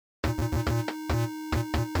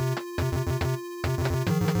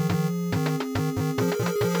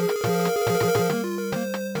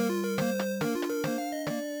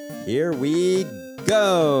Here we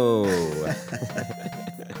go.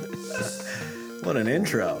 What an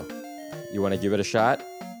intro. You want to give it a shot,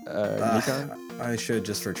 Nikon? I should,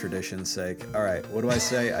 just for tradition's sake. All right, what do I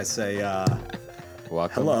say? I say,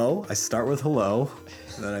 Welcome. hello. I start with hello.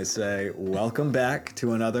 Then I say, welcome back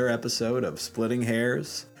to another episode of Splitting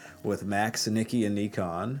Hairs with Max, Nikki, and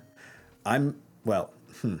Nikon. And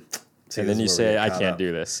then you say, I can't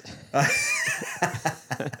do this.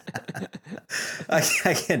 I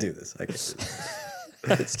can't do this. I can't do this.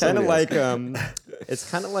 It's kind of like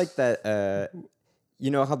that.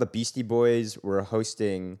 You know how the Beastie Boys were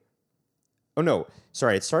hosting? Oh no,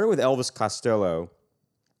 sorry. It started with Elvis Costello,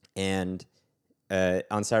 and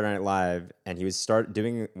on Saturday Night Live, and he was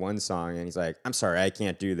doing one song, and he's like, "I'm sorry, I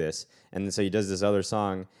can't do this," and then so he does this other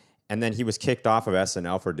song, and then he was kicked off of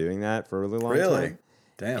SNL for doing that for a really long time. Really?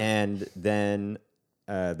 Damn. And then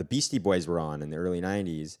the Beastie Boys were on in the early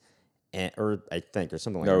 '90s, or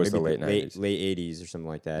something like that. No, it was the Maybe late 90s. late '80s or something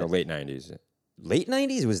like that. The late 90s. Late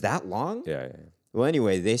 '90s was that long? Yeah. Well,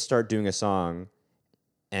 anyway, they start doing a song,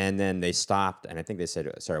 and then they stopped, and I think they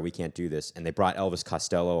said, "Sorry, we can't do this," and they brought Elvis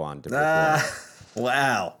Costello on to perform.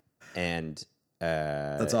 Wow. And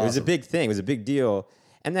That's It was a awesome. big thing. It was a big deal.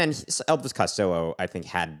 And then Elvis Costello, I think,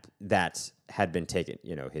 had been taken.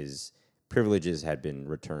 You know, his privileges had been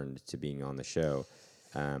returned to being on the show.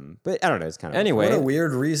 But I don't know. It's kind of Anyway. What a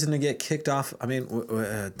weird reason to get kicked off. I mean,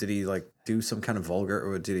 did he like do some kind of vulgar,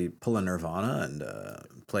 or did he pull a Nirvana and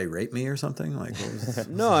play "Rape Me" or something? Like, what was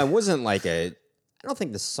No, it wasn't like I don't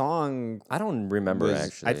think the song. I don't remember, was,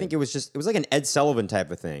 actually. I think it was like an Ed Sullivan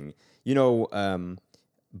type of thing. You know,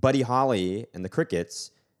 Buddy Holly and the Crickets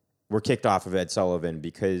were kicked off of Ed Sullivan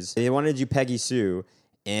because they wanted to do Peggy Sue,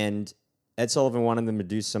 and Ed Sullivan wanted them to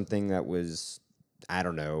do something that was, I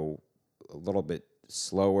don't know, a little bit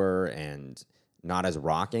slower and not as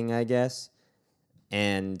rocking, I guess.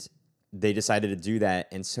 And they decided to do that,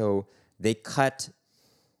 and so they cut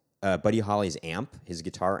Buddy Holly's amp, his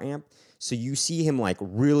guitar amp. So you see him like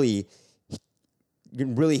really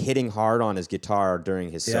hitting hard on his guitar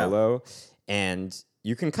during his solo, and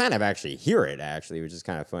you can kind of actually hear it, which is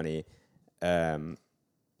kind of funny.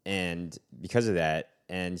 And because of that,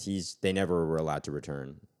 they never were allowed to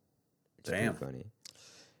return. Which is Damn. pretty funny.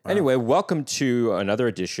 Anyway, welcome to another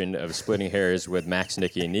edition of Splitting Hairs with Max,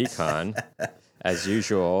 Nikki, and Nikon. As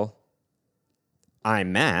usual,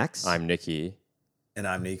 I'm Max. I'm Nikki, and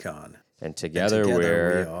I'm Nikon. and together we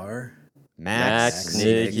we're are. Max,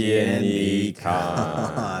 Nikki, and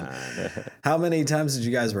Nikon. How many times did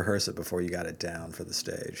you guys rehearse it before you got it down for the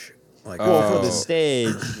stage? Like, Well, for the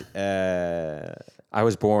stage, I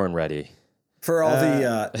was born ready. for all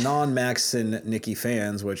the non-Max and Nikki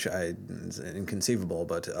fans, which is inconceivable,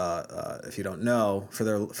 but if you don't know, for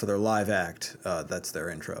their live act, that's their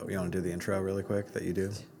intro. You want to do the intro really quick that you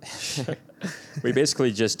do? We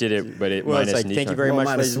basically just did it, but it's minus like, Nikon. thank you very much,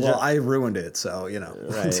 ladies and gentlemen. I ruined it, so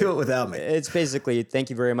do it without me. It's basically, thank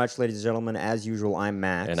you very much, ladies and gentlemen. As usual, I'm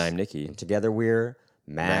Max. And I'm Nikki. And together we're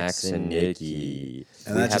Max and Nikki.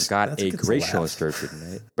 And We that have just- got that a gets a great laugh. show in store for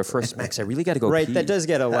tonight. But first, Max, I really got to go Right, pee. that does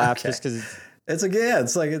get a laugh Okay. just because It's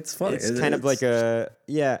it's funny. it's kind of like a,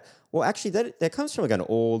 yeah. Well, actually, that comes from like an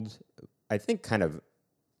old, I think kind of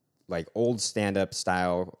like old stand-up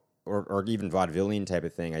style or even vaudevillian type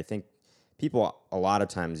of thing. I think people a lot of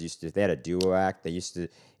times used to, if they had a duo act, they used to,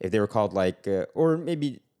 if they were called like, or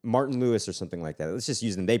maybe Martin Lewis or something like that. Let's just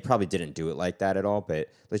use them. They probably didn't do it like that at all, but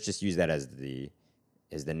let's just use that as the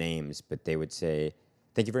names. But they would say,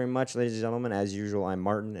 thank you very much, ladies and gentlemen. As usual, I'm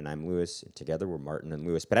Martin and I'm Lewis. Together, we're Martin and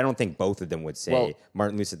Lewis. But I don't think both of them would say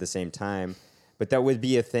Martin Lewis at the same time. But that would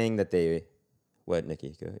be a thing that they. What,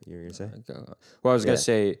 Nikki? You were gonna say? Well, I was going to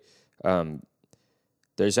say,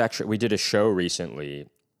 we did a show recently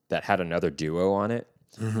that had another duo on it,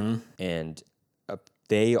 and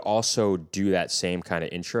they also do that same kind of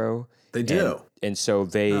intro. They do. And so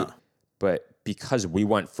but because we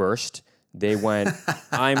went first, they went,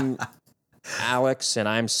 I'm Alex and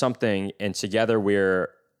I'm something, and together we're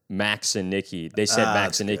Max and Nikki. They said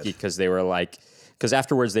Max and Nikki because they were like, because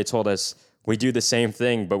afterwards they told us we do the same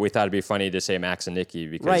thing, but we thought it'd be funny to say Max and Nikki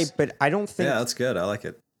because Right, but I don't think. Yeah, that's good. I like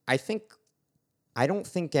it. I don't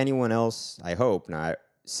think anyone else, I hope not,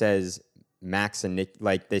 says Max and Nick,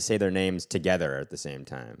 like they say their names together at the same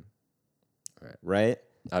time. Right?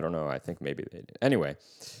 I don't know. I think maybe they did. Anyway,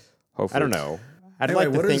 hopefully. I don't know. I'd Anyway,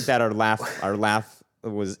 like to what think is- that our laugh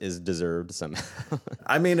is deserved somehow.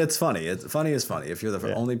 I mean, it's funny. It's funny is funny. If you're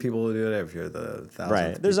the only people who do it, if you're the thousandth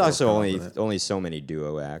Right. There's people also who come up with it. only so many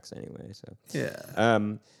duo acts anyway. So Yeah.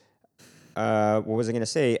 what was I going to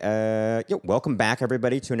say? Welcome back,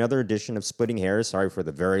 everybody, to another edition of Splitting Hairs. Sorry for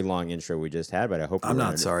the very long intro we just had, but I hope I'm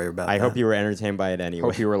not sorry about I that. hope you were entertained by it anyway.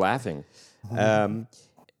 Hope you were laughing. And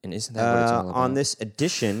isn't that what it's all about? On this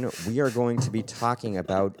edition, we are going to be talking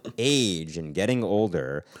about age and getting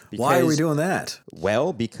older. Why are we doing that?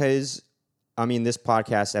 Well, because this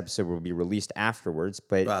podcast episode will be released afterwards,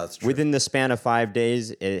 but that's true. within the span of 5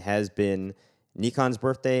 days, it has been Nikon's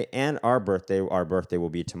birthday and our birthday. Our birthday will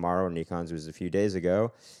be tomorrow. Nikon's was a few days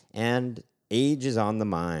ago. And age is on the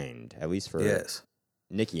mind, at least for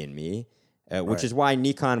Nikki and me, which is why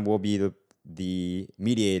Nikon will be the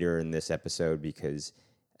mediator in this episode, because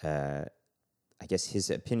I guess his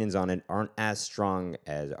opinions on it aren't as strong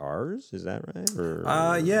as ours. Is that right?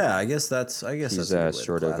 Or, yeah, I guess that's a good way to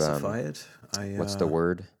sort of classify it. What's the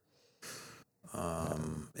word?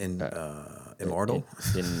 Immortal.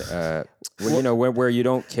 Where you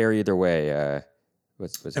don't care either way.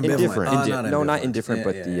 What's indifferent? No, not indifferent,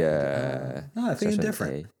 but I think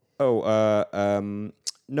indifferent.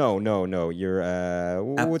 No. You're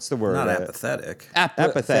what's the word? Not apathetic.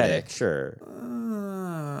 Apathetic. Sure.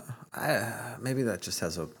 Maybe that just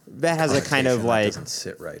has a kind of like doesn't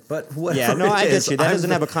sit right. But what? Yeah, no, I get you. That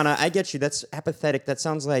doesn't have a kind of. I get you. That's apathetic. That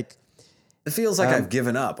sounds like. It feels like I've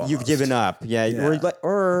given up. Almost. You've given up, yeah.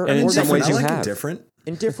 And in some ways you have. Indifferent.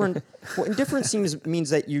 Indifferent. Well, indifferent means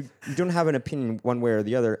that you don't have an opinion one way or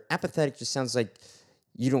the other. Apathetic just sounds like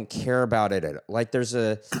you don't care about it at all. Like there's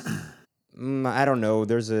a, I don't know.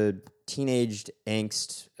 There's a teenage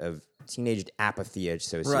apathy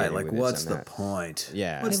associated right, like with what's it the point?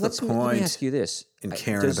 Yeah. What's the point? Let me ask you this: in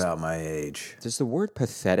caring about my age. Does the word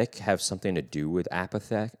pathetic have something to do with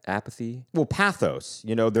apathy? Well, pathos.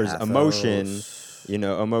 There's emotion.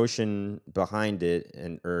 Emotion behind it,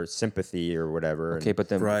 or sympathy or whatever. Okay, but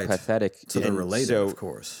then pathetic. So they're related, of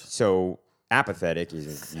course. So apathetic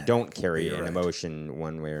is you don't carry an emotion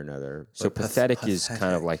one way or another. So pathetic is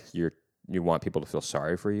kind of like you want people to feel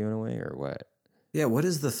sorry for you in a way, or what? Yeah, what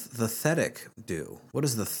does the thetic do? What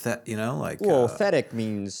does thetic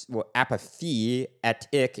means apathy at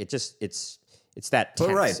ick. It's that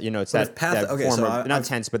tense. Right. It's that form of not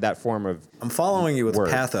tense, but that form of. I'm following you with word.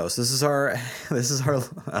 Pathos. This is our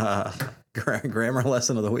grammar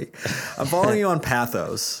lesson of the week. I'm following you on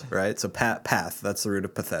pathos, right? So path, that's the root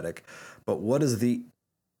of pathetic. But what does the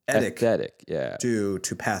etic do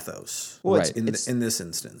to pathos? Well, in this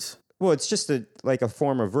instance. Well, it's just a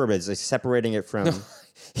form of verb. It's like separating it from.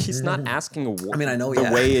 He's not asking. I know the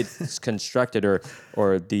way it's constructed or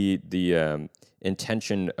the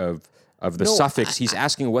intention of the suffix. He's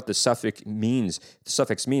asking what the suffix means. The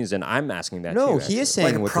suffix means, and I'm asking that. No, too, he is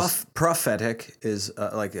saying like prophetic is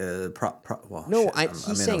like a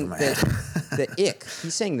he's saying the ick.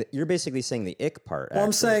 He's saying that you're basically saying the ick part. Well,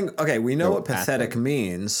 I'm saying we know what pathetic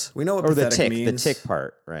means. We know what pathetic means. The tick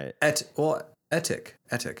part, right? Etic.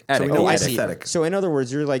 So we know pathetic. So in other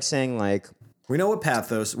words, you're like saying we know what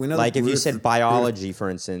pathos. We know if you said biology, for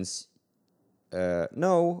instance.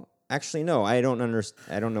 No. Actually, no. I don't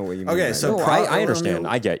understand. I don't know what you mean. Okay, so I understand.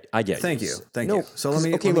 I get. Thank you. So let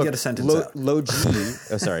me get a sentence out. Low G.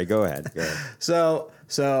 Oh, sorry. Go ahead. So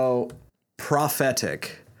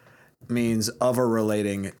prophetic means of or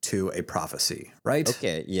relating to a prophecy, right?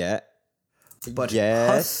 Okay. Yeah. But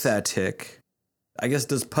pathetic. I guess,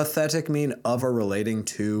 does pathetic mean of or relating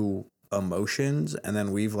to emotions, and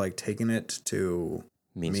then we've taken it to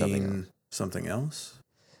mean something else?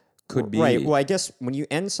 Could be. Right. Well, I guess when you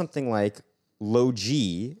end something like low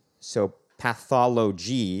G, so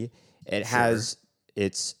pathology, it has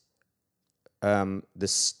its the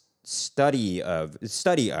study of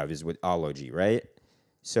is with ology, right?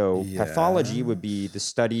 So pathology would be the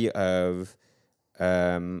study of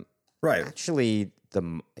right. Actually,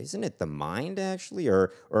 isn't it the mind actually,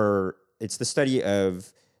 or it's the study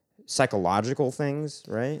of psychological things,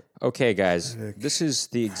 right? Okay, guys, this is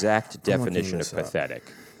the exact definition of pathetic.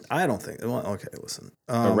 I don't think. Well, okay, listen.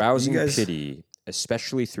 Arousing pity,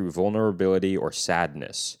 especially through vulnerability or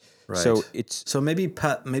sadness. Right. So maybe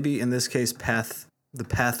in this case, the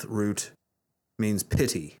path root means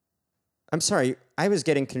pity. I'm sorry, I was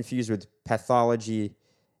getting confused with pathology.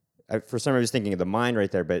 For some reason, I was thinking of the mind right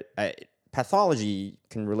there, but pathology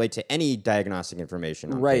can relate to any diagnostic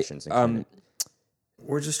information on patients.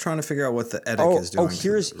 We're just trying to figure out what the etic is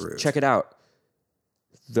doing. Check it out.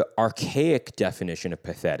 The archaic definition of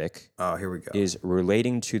pathetic here we go. is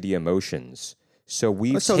relating to the emotions. So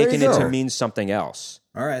we've taken it to mean something else.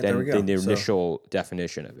 All right, there we go. Than the initial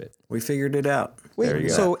definition of it. We figured it out. Wait,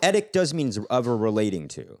 so etic does mean of or relating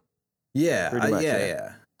to.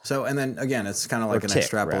 Yeah. So, and then again, it's kind of like an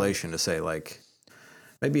extrapolation to say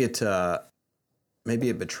maybe it maybe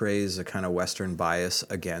it betrays a kind of Western bias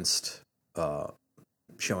against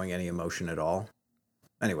showing any emotion at all.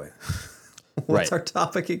 Anyway, what's Right. our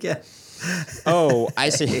topic again? Oh, I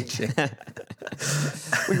see.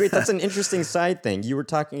 Wait, that's an interesting side thing. You were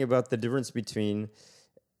talking about the difference between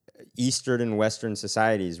Eastern and Western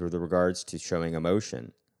societies with regards to showing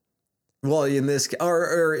emotion. Well, in this,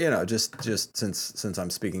 or just since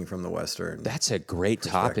I'm speaking from the Western, That's a great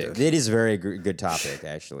topic. It is a very good topic,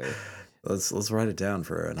 actually. let's write it down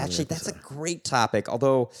for another Actually, that's a episode. great topic,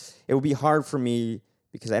 although it would be hard for me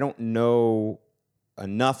because I don't know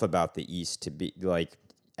enough about the East to be like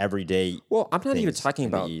everyday. Well, I'm not even things talking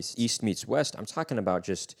in the about East. East meets West. I'm talking about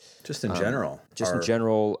just in general, in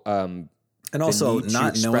general. and also need to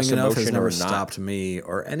not knowing express enough has emotion never or not. stopped me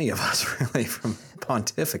or any of us really from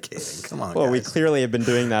pontificating. Come on, Well, we guys. clearly have been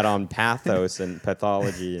doing that on pathos and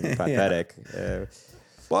pathology and pathetic.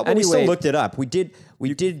 Well, but we still Anyway- looked it up. We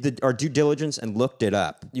did our due diligence and looked it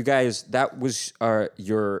up. You guys, that was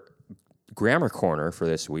your grammar corner for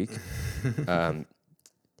this week.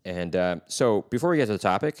 So before we get to the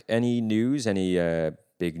topic, any news, any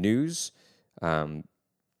big news?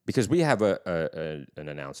 Because we have an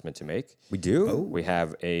announcement to make. We do. We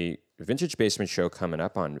have a Vintage Basement show coming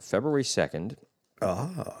up on February 2nd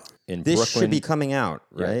in This Brooklyn. should be coming out,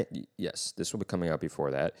 Yeah, right? yes, this will be coming out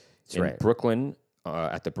before that. in right. Brooklyn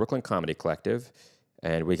at the Brooklyn Comedy Collective,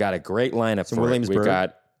 and we got a great lineup for Williamsburg.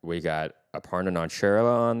 it. We got Aparna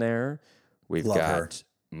Nancherla on there. We've Love got her.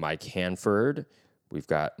 Mike Hanford. We've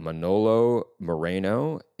got Manolo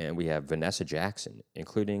Moreno, and we have Vanessa Jackson,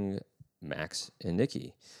 including Max and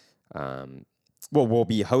Nikki. Well, we'll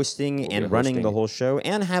be hosting and running the hosting. whole show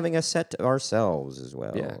and having a set ourselves as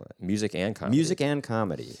well. Yeah, music and comedy. Music and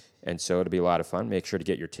comedy. And so it'll be a lot of fun. Make sure to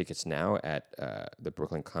get your tickets now at the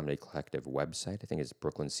Brooklyn Comedy Collective website. I think it's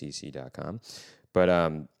brooklyncc.com. But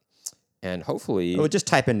and hopefully Oh, just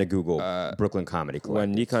type into Google Brooklyn Comedy Club.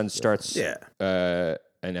 when Nikon starts, Yeah.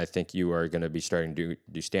 and I think you are going to be starting to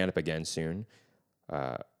do stand up again soon.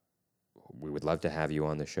 We would love to have you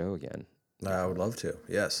on the show again. I would love to.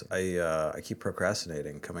 Yes, I keep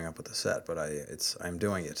procrastinating coming up with a set, but I'm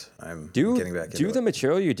doing it. I'm getting back into Do the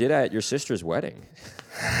material you did at your sister's wedding.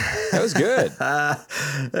 That was good.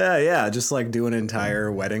 yeah, just like do an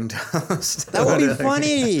entire wedding toast. That would be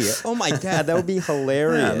funny. Oh my god, that would be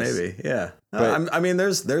hilarious. Yeah, maybe. Yeah. No, I mean,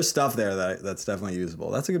 there's stuff there that's definitely usable.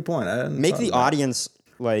 That's a good point. I hadn't Make thought the of that. audience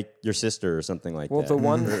like your sister or something like Well, that. the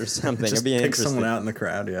one- or something. Just It'd be pick interesting. someone out in the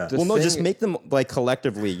crowd. Yeah. The Well, no, just thing- make them like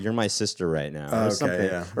collectively. You're my sister right now, or Okay, something.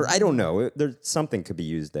 yeah. Or I don't know. There's something could be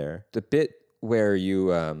used there. The bit where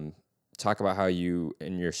you talk about how you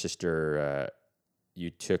and your sister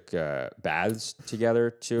you took baths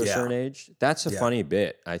together to a Yeah. certain age. That's a Yeah. funny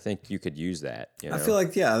bit. I think you could use that. You know? I feel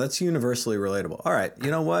like, yeah, that's universally relatable. All right.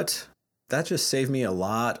 You know what? That just saved me a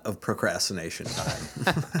lot of procrastination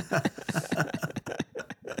time.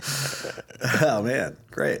 Oh, man.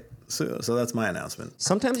 Great. So that's my announcement.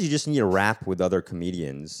 Sometimes you just need to rap with other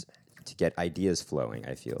comedians to get ideas flowing.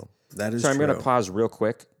 I feel. That is So I'm true. going to pause real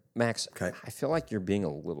quick, Max. Okay. I feel like you're being a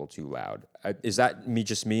little too loud. Is that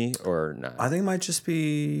just me or not? I think it might just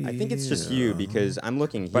be. I think it's just you because I'm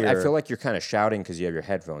looking here. but I feel like you're kind of shouting because you have your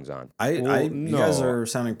headphones on. You no. guys are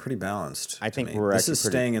sounding pretty balanced. I to think me. we're This actually is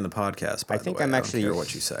pretty- staying in the podcast. By I think the way. I'm I actually- don't care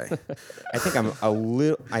what you say. I think I'm a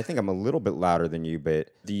little. I think I'm a little bit louder than you, but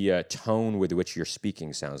The tone with which you're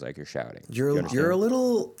speaking sounds like you're shouting. You're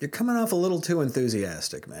coming off a little too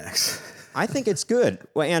enthusiastic, Max. I think it's good.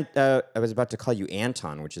 Well, I was about to call you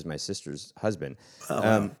Anton, which is my sister's husband.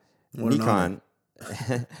 What an Nikon,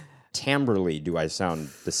 timbrely, do I sound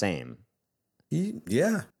the same?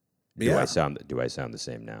 Yeah. Do I sound the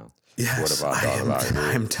same now? Yes, What about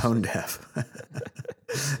I am tone deaf.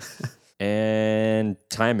 And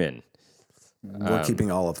time in. We're keeping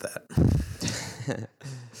all of that.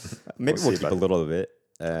 Maybe we'll keep a little of it.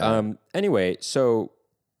 Anyway, so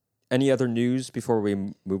any other news before we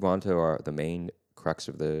move on to the main crux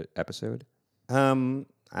of the episode? I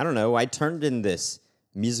don't know. I turned in this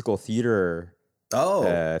musical theater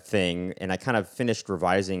thing, and I kind of finished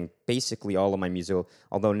revising basically all of my musical.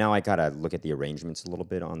 Although now I gotta look at the arrangements a little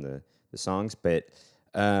bit on the songs, but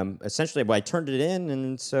essentially, I turned it in,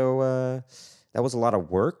 and so that was a lot of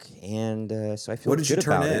work, and so I feel What did you good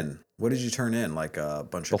turn about in? it. What did you turn in? Like a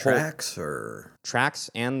bunch of The whole- tracks or Tracks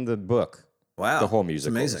and the book. wow, The whole it's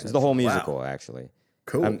musical. amazing. It's the whole Wow. musical, actually.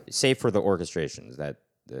 Cool. Save for the orchestrations.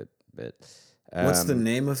 But What's the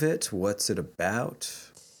name of it? What's it about?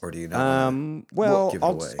 Or do you know? well, give it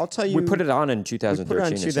away. I'll tell you. We put it on in We 2013 put it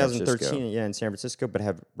on in San Francisco. 2013, yeah, in San Francisco, but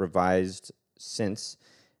have revised since.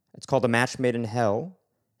 It's called A Match Made in Hell,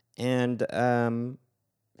 and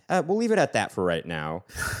we'll leave it at that for right now.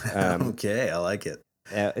 Okay, I like it.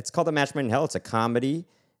 It's called A Match Made in Hell. It's a comedy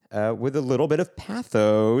with a little bit of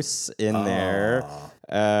pathos in there,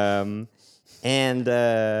 and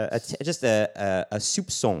just a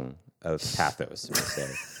soupçon of pathos, we'll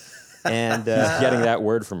say. And Getting that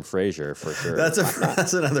word from Frasier for sure.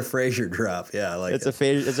 That's another Frasier drop. Yeah, I like it. It's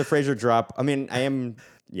a Frasier drop. I mean,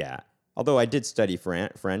 although I did study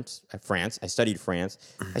France. I studied France.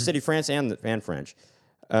 I studied France and French.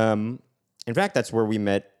 In fact, that's where we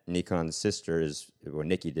met Nikon's sister.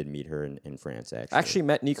 Nikki did meet her in France, actually. Actually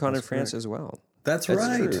met Nikon in France as well. That's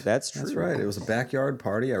right. True. That's That's true. right. It was a backyard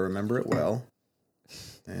party. I remember it well.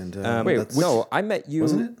 And Wait, no, I met you.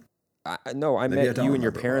 wasn't it? I Maybe I met don't you and your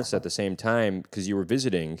remember parents at the same time because you were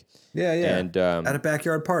visiting. Yeah, yeah. And at a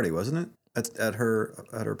backyard party, wasn't it? At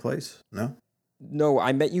her place? No. no,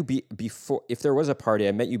 I met you before. If there was a party,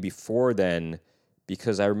 I met you before then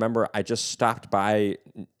because I remember I just stopped by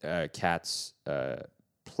Kat's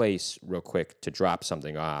place real quick to drop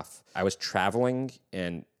something off. I was traveling,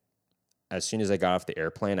 and as soon as I got off the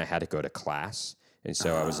airplane, I had to go to class, and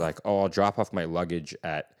so I was like, "Oh, I'll drop off my luggage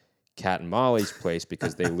at Kat and Molly's place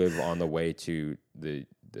because they live on the way to the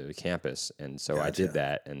campus." And so I did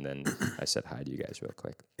that, and then I said hi to you guys real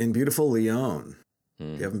quick. In beautiful Lyon.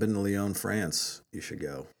 If you haven't been to Lyon, France, you should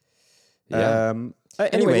go. Yeah.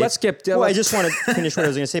 Anyway, let's skip. Well, I just want to finish what I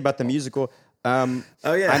was going to say about the musical. Oh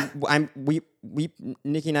yeah. We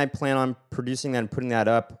Nikki and I plan on producing that and putting that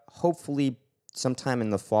up hopefully sometime in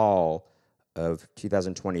the fall of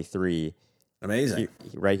 2023. Amazing.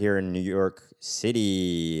 Right here in New York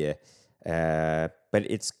City. But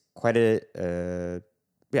it's quite a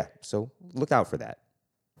so look out for that.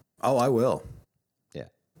 Oh, I will. Yeah.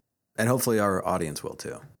 And hopefully our audience will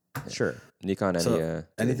too. Sure. Nikon,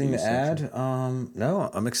 Anything to add? No,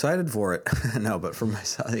 I'm excited for it. No, but for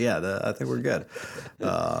myself, I think we're good.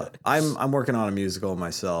 I'm working on a musical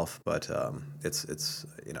myself, but it's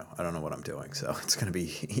I don't know what I'm doing, so it's going to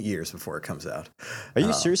be years before it comes out. Are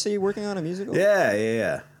you seriously working on a musical?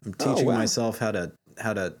 Yeah. I'm teaching wow. myself how to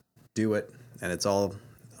do it, and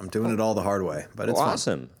I'm doing it all the hard way, but it's fun.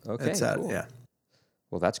 awesome. Okay, cool. Yeah.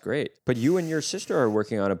 Well, that's great. But you and your sister are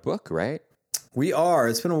working on a book, right? We are.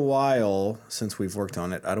 It's been a while since we've worked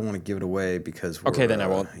on it. I don't want to give it away because Okay, then I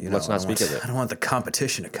won't. Let's not speak of it. I don't want the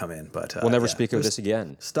competition to come in, but We'll never speak of this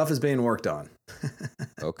again. Stuff is being worked on.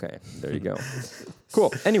 Okay, there you go.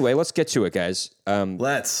 Cool. Anyway, let's get to it, guys.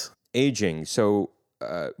 Let's. Aging. So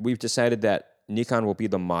we've decided that Nikon will be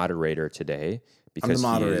the moderator today because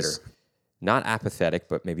I'm the moderator. he is not apathetic,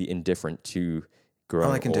 but maybe indifferent to growing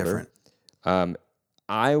I like older. indifferent.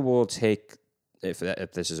 I will take, if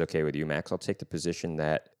this is okay with you, Max, I'll take the position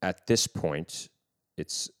that at this point,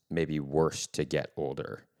 it's maybe worse to get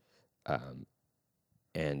older.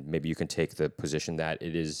 And maybe you can take the position that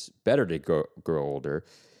it is better to grow older.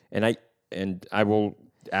 And I will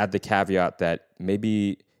add the caveat that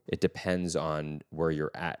maybe it depends on where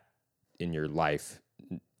you're at in your life,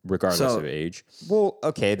 regardless of age. Well,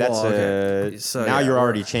 okay, that's okay. So, now yeah, you're we're-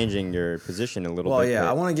 already changing your position a little Well, bit. yeah, but-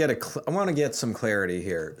 I want to get some clarity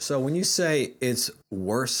here. So when you say it's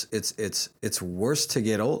worse, it's worse to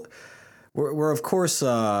get old. We're of course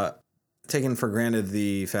taking for granted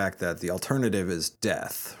the fact that the alternative is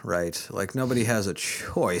death, right? Like nobody has a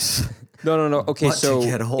choice. No. Okay, But to so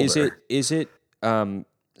get older. is it?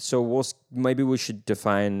 So maybe we should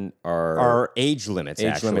define our age limits.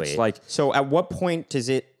 Age limits, like- so. At what point does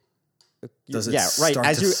it? Does it right. start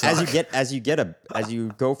As to suck? as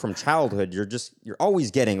you go from childhood, you're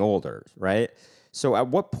always getting older, right? So at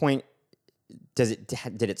what point did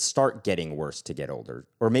it start getting worse to get older,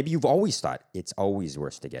 or maybe you've always thought it's always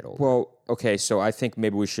worse to get older? Well, okay, so I think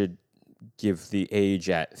maybe we should give the age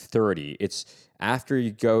at 30. It's after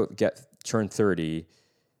you turn 30,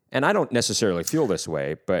 and I don't necessarily feel this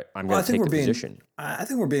way, but I'm going to take the position. I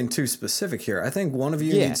think we're being too specific here. I think one of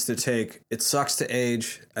you Yeah. needs to take it sucks to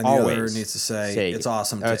age, and the Always other needs to say say, it's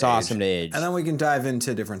awesome to age. it's awesome to age. And then we can dive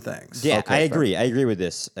into different things. Yeah, Okay, I agree. I agree with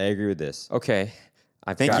this. Okay,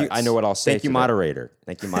 Thank you. I know what I'll say. Thank you, to that. moderator.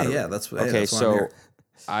 Thank you, moderator. Yeah, that's Okay, that's why I'm so here.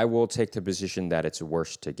 I will take the position that it's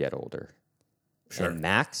worse to get older. Sure. And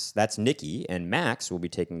Max, that's Nikki, and Max will be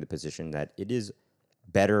taking the position that it is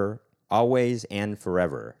better always and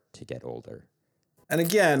forever to get older. And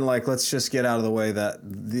again, like let's just get out of the way that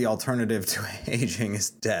the alternative to aging is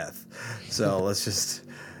death. So let's just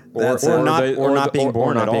not being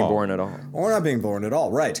born at all. or not being born at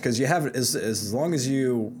all, right? Because you have as long as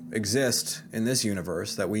you exist in this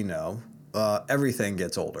universe that we know, everything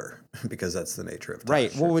gets older because that's the nature of time.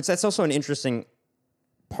 Right. Well, that's also an interesting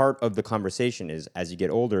part of the conversation is as you get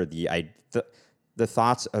older, the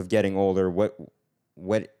thoughts of getting older,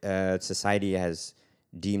 what society has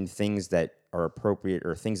deemed things that are appropriate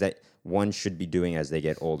or things that one should be doing as they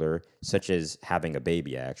get older, such as having a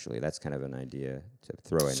baby. Actually, that's kind of an idea to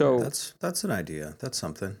throw in. So- there. That's an idea. That's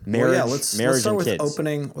something. Marriage- let's marriage start and with kids.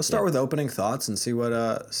 opening. Let's start with opening thoughts and see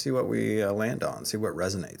what we land on. See what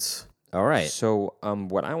resonates. All right. So,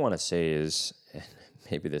 what I want to say is,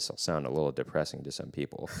 maybe this will sound a little depressing to some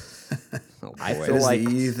people. I It feel is like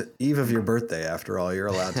the eve of your birthday. After all, you're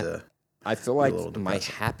allowed to. I feel a like little my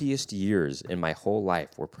depressing. happiest years in my whole life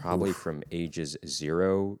were probably from ages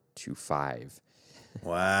 0 to 5.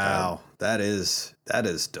 Wow, that is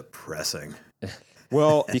depressing.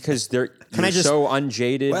 Well, because you're I just- so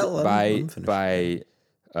unjaded Well, let him finish. by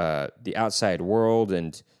the outside world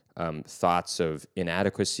and thoughts of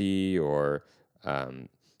inadequacy, or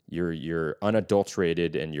you're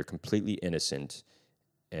unadulterated and you're completely innocent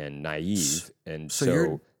and naive, and so so,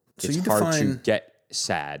 you're- so it's you hard to define- get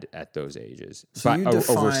sad at those ages, So you over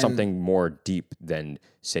define- something more deep than,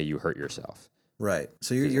 say, you hurt yourself. Right.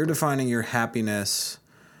 So you're defining your happiness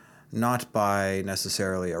not by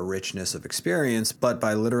necessarily a richness of experience, but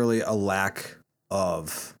by literally a lack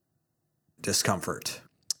of discomfort.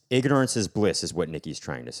 ignorance is bliss, is what Nikki's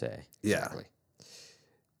trying to say. Yeah. Exactly.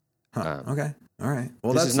 Huh. Okay. All right.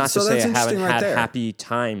 Well, This that's is not so to say that's I haven't interesting right had there. happy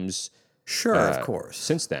times Sure, of course.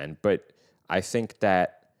 since then, but I think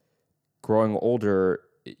that growing older,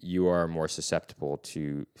 you are more susceptible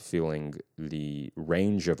to feeling the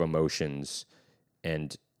range of emotions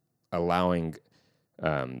and allowing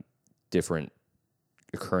different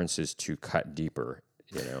occurrences to cut deeper.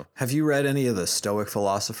 You know, Have you read any of the Stoic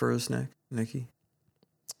philosophers, Nikki?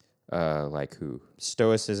 like who?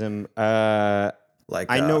 Stoicism. Like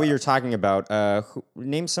I know what you're talking about.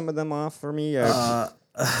 Name some of them off for me.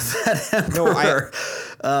 that emperor,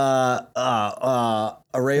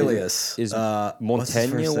 Aurelius. Is what's his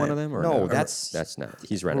Montaigne first one name? of them? Or No, Or that's not.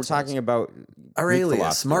 He's we're Renaissance. talking about Aurelius,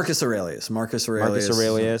 philosophers. Marcus Aurelius, Marcus Aurelius, Marcus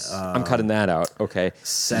Aurelius. I'm cutting that out. Okay.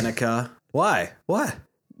 Seneca. Why? What?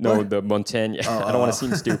 No, What? the Montaigne. I don't want to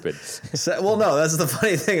seem stupid. Well, no, that's the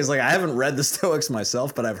funny thing is like I haven't read the Stoics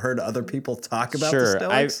myself, but I've heard other people talk about theUre,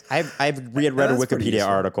 Stoics. I've read a That's pretty Wikipedia useful.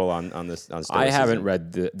 article on this. On I haven't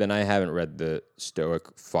Stoicism. read the Stoic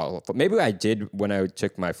philosophy. Maybe I did when I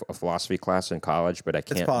took my philosophy class in college, but I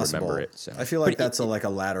It's can't possible. remember it. So I feel like that's like a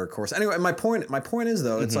ladder course. Anyway, my point is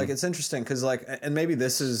though, it's like it's interesting because like, and maybe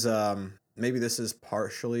this is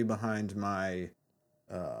partially behind my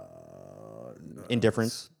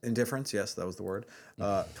Indifference. indifference. Yes, that was the word.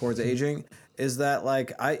 Towards aging is that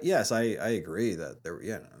like I agree that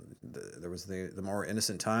there was the more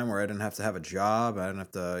innocent time where I didn't have to have a job. I didn't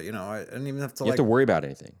have to I didn't even have to you have to worry about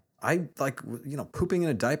anything. I like pooping in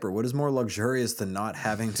a diaper. What is more luxurious than not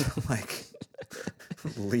having to like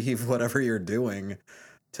leave whatever you're doing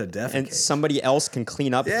to defecate? And somebody else can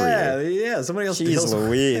clean up for you. Yeah. Somebody else. Jeez deals with it.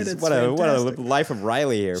 Louise, It's what a fantastic. life of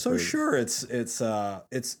Riley here. So for you. sure, it's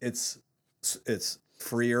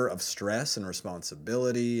freer of stress and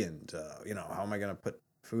responsibility, and how am I going to put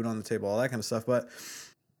food on the table, all that kind of stuff. But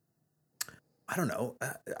I don't know.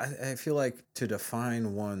 I feel like to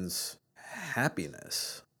define one's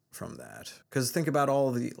happiness from that, because think about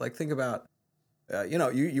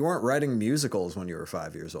you weren't writing musicals when you were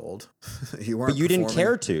 5 years old. You weren't. But you didn't performing-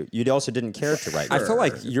 care to. You also didn't care to write. I feel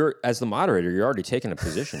like Sure. you're, as the moderator, you're already taking a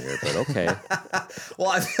position here. But okay, Well,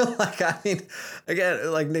 I feel like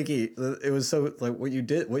again, like Nikki, it was so like what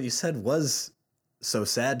you said was so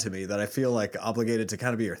sad to me that I feel like obligated to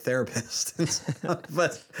kind of be your therapist.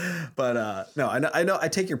 but no, I know I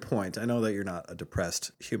take your point. I know that you're not a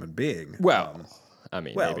depressed human being. well, I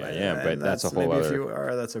mean, maybe I am, and but that's a whole maybe other. If you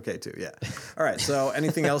are, that's okay too. Yeah. All right. So,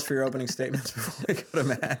 anything else for your opening statements before we go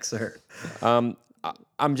to Max? Or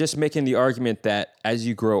I'm just making the argument that as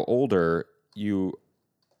you grow older, you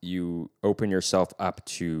open yourself up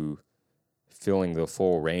to feeling the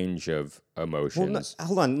full range of emotions.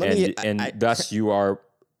 hold on, let me- I- thus you are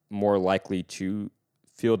more likely to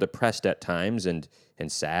feel depressed at times and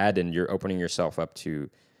sad, and you're opening yourself up to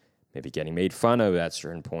maybe getting made fun of at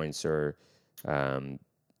certain points, or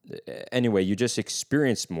anyway, you just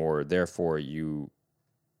experience more. Therefore, you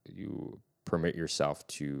permit yourself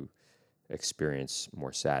to experience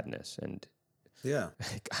more sadness. And yeah.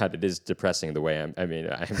 God, it is depressing the way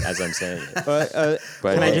as I'm saying it. But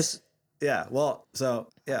But can I well, just? Yeah. Well. So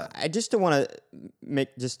yeah. I just don't want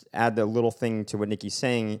to add the little thing to what Nikki's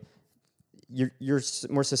saying. You're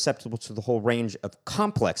more susceptible to the whole range of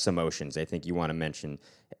complex emotions. I think you want to mention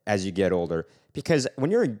as you get older, because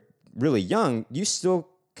when you're really young, you still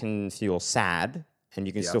can feel sad and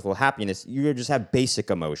you can still feel happiness. You just have basic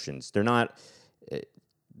emotions. They're not.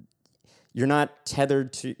 You're not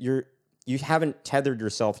tethered to you you haven't tethered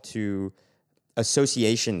yourself to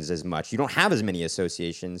associations as much. You don't have as many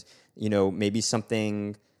associations. Maybe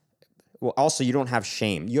something. Well, also you don't have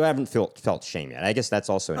shame. You haven't felt shame yet. I guess that's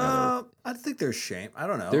also another. I think there's shame. I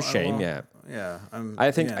don't know. There's shame, yeah. Yeah.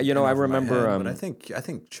 I think I remember. But I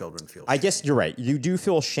think children feel. I guess you're right. You do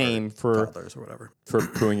feel shame for toddlers or whatever. for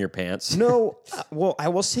pooing your pants. No, well, I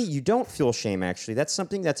will say you don't feel shame. Actually, that's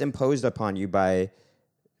something that's imposed upon you by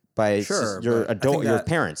your your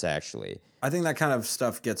parents. Actually, I think that kind of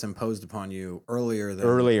stuff gets imposed upon you earlier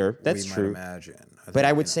than That's we true. might imagine. But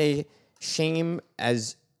I would say shame,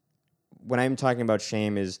 as when I'm talking about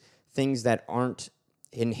shame, is things that aren't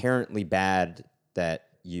inherently bad that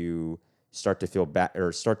you start to feel bad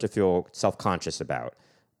or start to feel self-conscious about.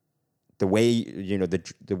 The way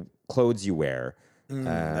the clothes you wear,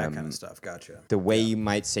 that kind of stuff. Gotcha. the way you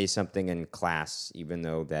might say something in class, even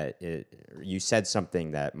though you said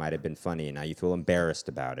something that might have been funny, and now you feel embarrassed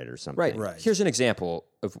about it or something. Right. Here's an example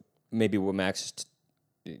of maybe what Max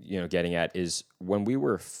is getting at is when we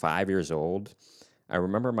were 5 years old, I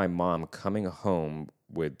remember my mom coming home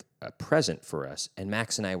with a present for us, and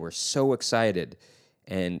Max and I were so excited.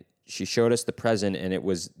 And she showed us the present, and it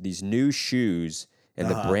was these new shoes, and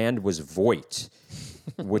the brand was Voight,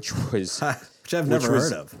 which was Which I've never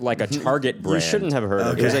heard of. like a Target brand. You shouldn't have heard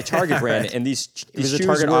of It was a Target brand, and these was a shoes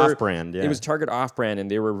Target were- off-brand, yeah. It was Target off-brand, and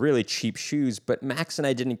they were really cheap shoes. But Max and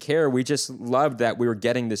I didn't care. We just loved that we were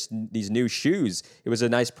getting these new shoes. It was a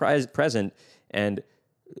nice present, and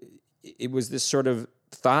it was this sort of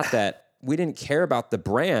thought that we didn't care about the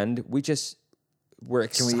brand. We just were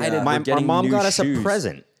excited. My we're getting mom new got us shoes. a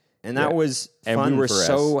present, and that was fun And we were for us.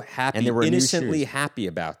 so happy, and they were new innocently shoes. happy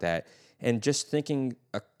about that. And just thinking,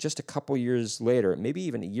 just a couple years later, maybe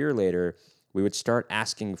even a year later, we would start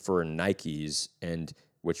asking for Nikes, and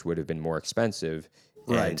which would have been more expensive.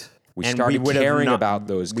 Right. And we And started would have caring not- about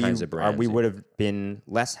those kinds of brands. We would have been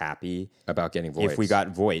less happy about getting Voights. if we got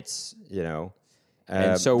Voights.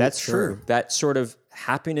 And so that's true. That sort of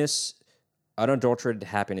happiness, unadulterated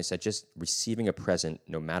happiness at just receiving a present,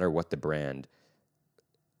 no matter what the brand.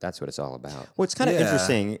 That's what it's all about. Well, it's kind of Yeah.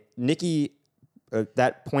 interesting. Nikki,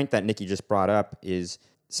 that point that Nikki just brought up is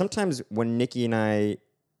sometimes when Nikki and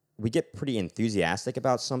we get pretty enthusiastic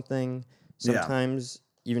about something. Sometimes,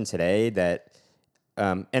 even today, that,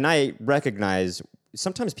 and I recognize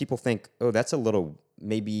sometimes people think, oh, that's a little,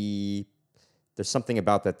 maybe there's something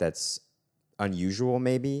about that's unusual,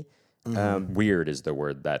 maybe. Weird is the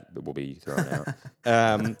word that will be thrown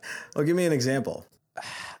out. Well, give me an example.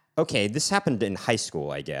 Okay, this happened in high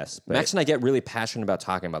school, I guess. But Max and I get really passionate about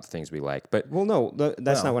talking about the things we like, but well, no,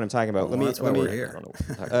 that's not what I'm talking about. Well, that's why we're here. I don't know what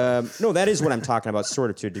we're talking about. No, that is what I'm talking about, sort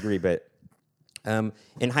of to a degree. But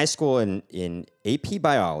in high school, in AP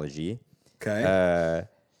biology, Okay.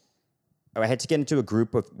 I had to get into a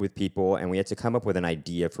group with people, and we had to come up with an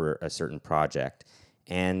idea for a certain project.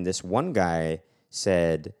 And this one guy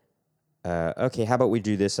said, okay, how about we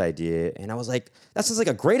do this idea? And I was like, that sounds like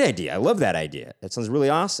a great idea. I love that idea. That sounds really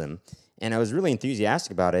awesome. And I was really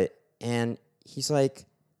enthusiastic about it. And he's like,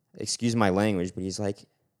 excuse my language, but he's like,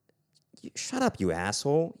 shut up, you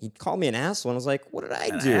asshole. He called me an asshole. And I was like, what did I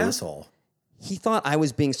do? An asshole. He thought I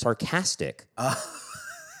was being sarcastic.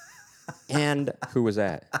 And Who was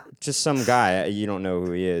that? just some guy, you don't know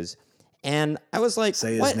who he is. And I was like,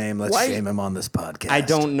 Say his what? name. Let's Why- shame him on this podcast. I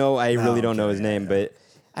don't know. I really don't know okay, his name, but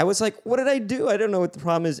I was like, what did I do? I don't know what the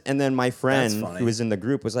problem is. And then my friend funny. who was in the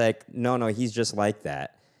group was like, no, he's just like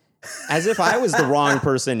that. As if I was the wrong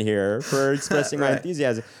person here for expressing my Right.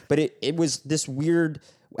 enthusiasm. But it was this weird,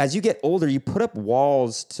 as you get older, you put up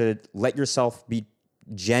walls to let yourself be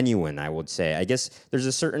genuine, I would say. I guess there's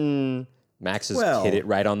a certain... Max has Well- hit it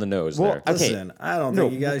right on the nose Well, there. okay. Listen, I don't No.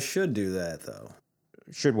 think you guys should do that though.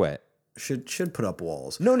 Should what? Should put up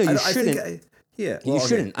walls. No, you I think shouldn't. yeah, You well, okay.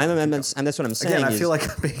 shouldn't. And that's what I'm saying. Again, I is- feel like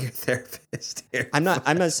I'm being your therapist here. I'm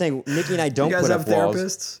not saying Nikki and I don't You guys put have up walls.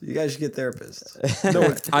 therapists? You guys should get therapists.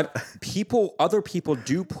 No, other people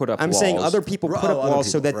do put up I'm walls. saying other people put Oh, up other walls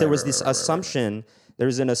so people. that there Right, was right, this right, right, assumption. There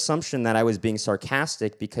was an assumption that I was being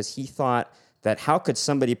sarcastic because he thought that how could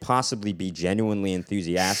somebody possibly be genuinely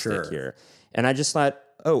enthusiastic Sure. here? And I just thought,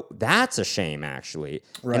 oh, that's a shame, actually.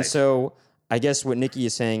 Right. And so I guess what Nikki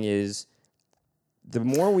is saying is the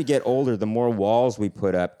more we get older, the more walls we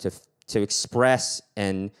put up to express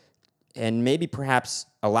and maybe perhaps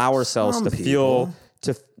allow ourselves Some to feel people.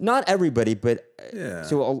 to not everybody, but Yeah.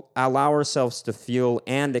 to allow ourselves to feel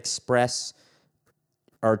and express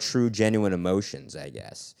our true, genuine emotions, I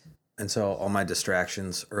guess. And so all my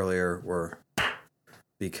distractions earlier were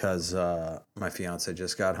because my fiance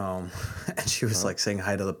just got home and she was like saying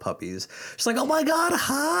hi to the puppies. She's like, "Oh my God,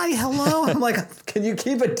 hi, hello." I'm like, "Can you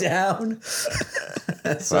keep it down?"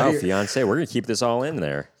 So Wow, fiance, we're gonna keep this all in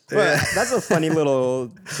there. Well, that's a funny little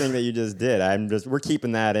thing that you just did. We're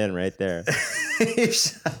keeping that in right there. I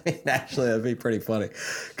mean, actually, that'd be pretty funny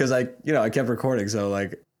because I kept recording. So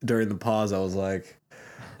like during the pause, I was like,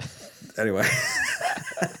 anyway.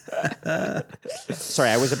 Sorry,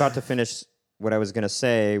 I was about to finish what I was going to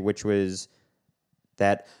say, which was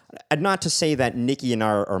that, not to say that Nikki and I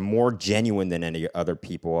are more genuine than any other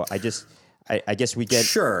people. I guess we get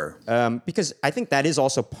Sure. because I think that is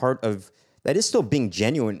also part of that is still being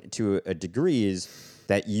genuine to a degree, is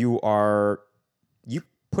that you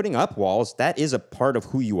putting up walls. That is a part of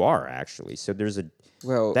who you are, actually. So there's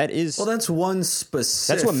that's one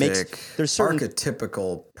specific. That's what makes there's certain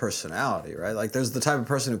archetypical personality, right? Like there's the type of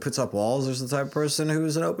person who puts up walls. There's the type of person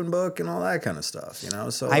who's an open book and all that kind of stuff.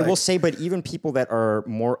 So I will say, but even people that are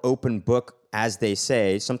more open book, as they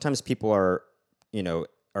say, sometimes people are they're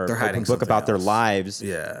hiding open book about their else. lives.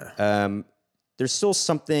 Yeah. There's still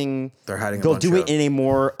something They're hiding. They'll do it in a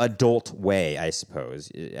more adult way, I suppose,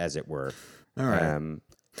 as it were. All right.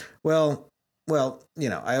 Well,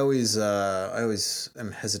 I always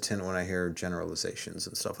am hesitant when I hear generalizations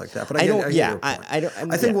and stuff like that. But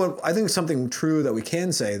I think something true that we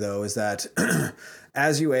can say though is that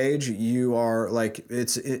as you age, you are like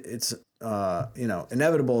it's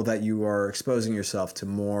inevitable that you are exposing yourself to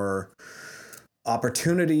more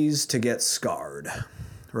opportunities to get scarred.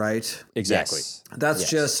 Right? Exactly.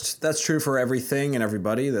 Yes. That's true for everything and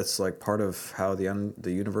everybody. That's like part of how the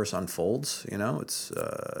universe unfolds. It's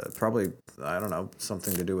probably, I don't know,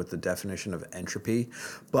 something to do with the definition of entropy,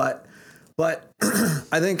 but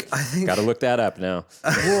I think got to look that up now.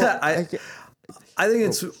 I think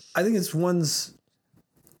it's one's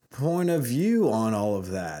point of view on all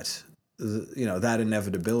of that. That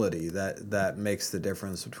inevitability that makes the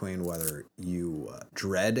difference between whether you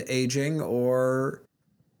dread aging or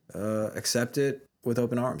accept it with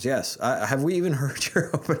open arms. Yes. Have we even heard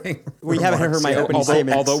your opening? We haven't heard my opening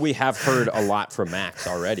statements. Although we have heard a lot from Max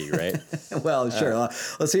already, right? Well, sure.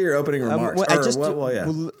 Let's hear your opening remarks.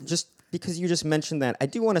 Just because you just mentioned that, I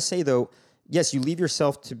do want to say though, yes, you leave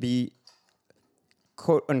yourself to be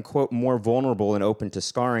quote unquote more vulnerable and open to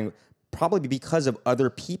scarring, probably because of other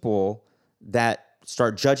people that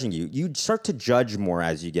start judging you. You start to judge more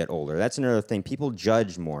as you get older. That's another thing. People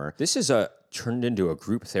judge more. This is turned into a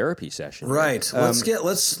group therapy session. Right. Let's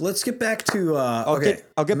get back to I'll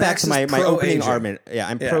get back to my opening argument. Yeah,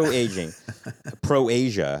 I'm pro-aging.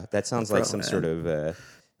 Pro-Asia. That sounds like some sort of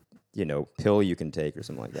pill you can take or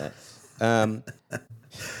something like that.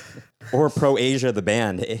 Or Pro-Asia the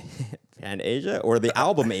band. Band Asia, or the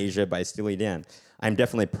album Asia by Steely Dan. I'm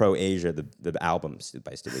definitely pro-Asia, the album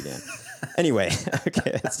by Steely Dan. Anyway,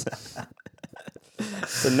 okay.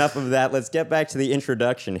 So enough of that. Let's get back to the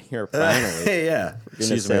introduction here, finally. Yeah.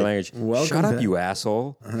 Excuse my language. Shut up, you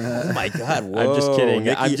asshole. Oh, my God. Whoa, I'm just kidding.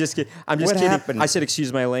 Nikki, I'm just kidding. What happened? I said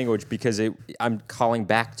excuse my language because I'm calling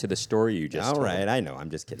back to the story you just told. All right, I know.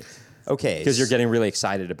 I'm just kidding. Okay. Because you're getting really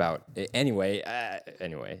excited about it. Anyway,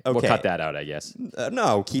 we'll cut that out, I guess.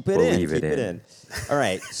 No, keep it We'll in. leave it in. All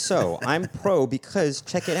right. So I'm pro because,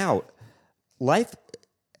 check it out. Life,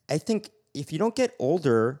 I think if you don't get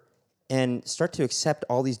older and start to accept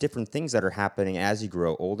all these different things that are happening as you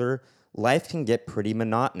grow older, life can get pretty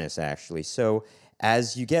monotonous, actually. So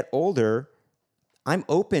as you get older, I'm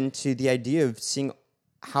open to the idea of seeing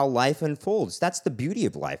how life unfolds. That's the beauty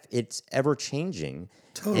of life. It's ever changing.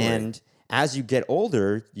 Totally. And as you get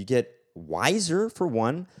older, you get wiser, for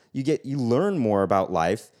one. You learn more about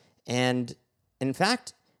life. And in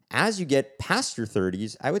fact, as you get past your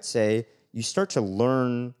 30s, I would say you start to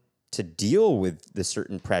learn to deal with the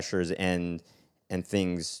certain pressures and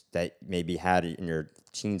things that maybe had in your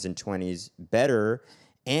teens and 20s better.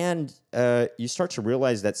 And you start to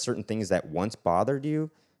realize that certain things that once bothered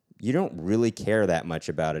you, you don't really care that much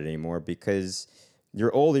about it anymore because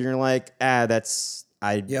you're older. You're like, I'm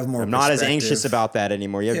not as anxious about that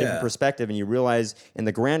anymore. You have a different perspective, and you realize in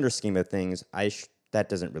the grander scheme of things, that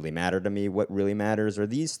doesn't really matter to me. What really matters are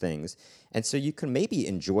these things. And so you can maybe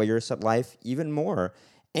enjoy your life even more.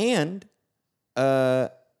 And,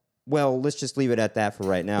 let's just leave it at that for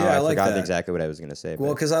right now. Yeah, I forgot exactly what I was going to say.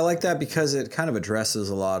 Well, because I like that because it kind of addresses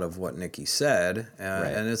a lot of what Nikki said. Right.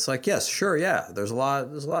 And it's like, yes, sure, yeah, there's a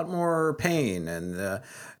lot more pain. And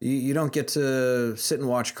you don't get to sit and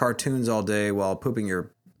watch cartoons all day while pooping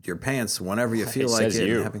your pants whenever you feel like it.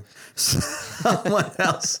 And having someone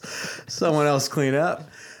else clean up.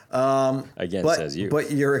 Again, says you.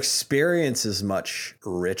 But your experience is much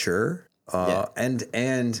richer.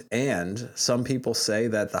 And some people say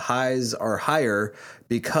that the highs are higher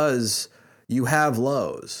because you have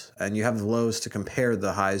lows, and you have the lows to compare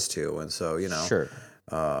the highs to, and so Sure.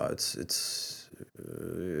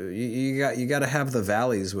 You got to have the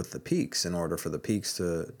valleys with the peaks in order for the peaks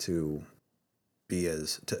to be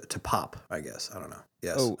to pop. I guess I don't know.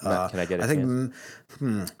 Yes. Oh, Matt, can I get a I think.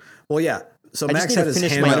 Well, yeah. So I just Max need had to his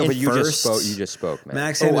finish hand my up intro. first. You just spoke, man.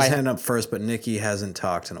 Max had his I- hand up first, but Nikki hasn't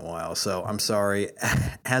talked in a while. So I'm sorry.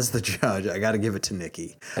 As the judge, I got to give it to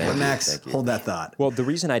Nikki. But Max, hold that thought. Well, the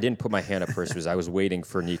reason I didn't put my hand up first was I was waiting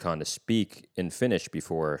for Nikon to speak and finish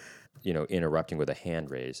before, interrupting with a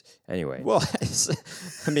hand raise. Anyway, Well,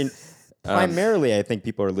 I mean, primarily, I think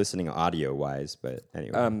people are listening audio-wise, but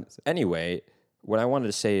anyway. Anyway, what I wanted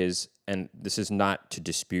to say is, and this is not to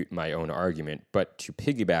dispute my own argument, but to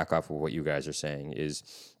piggyback off of what you guys are saying, is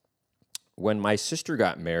when my sister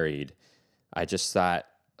got married, I just thought,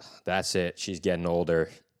 that's it. She's getting older.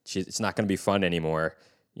 It's not going to be fun anymore.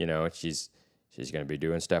 She's going to be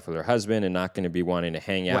doing stuff with her husband and not going to be wanting to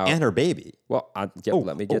hang out. And her baby. Well,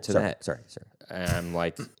 let me get to sorry, that. Sorry. And I'm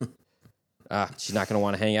like, she's not going to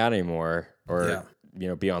want to hang out anymore or,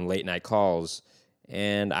 be on late night calls.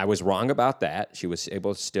 And I was wrong about that. She was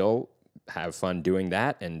able to still have fun doing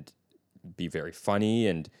that and be very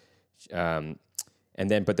funny. But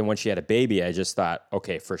then when she had a baby, I just thought,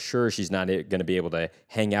 okay, for sure she's not going to be able to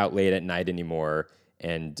hang out late at night anymore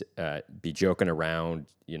and be joking around,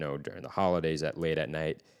 during the holidays late at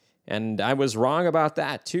night. And I was wrong about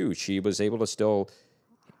that too. She was able to still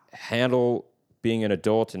handle being an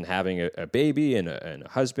adult and having a baby and a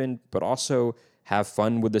husband, but also have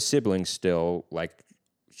fun with the siblings still, like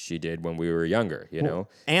she did when we were younger,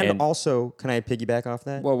 And also, can I piggyback off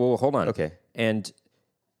that? Well, hold on. Okay. And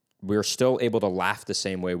we're still able to laugh the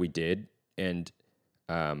same way we did, and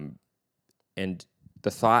the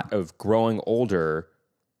thought of growing older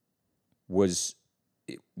was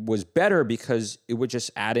better because it was just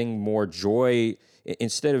adding more joy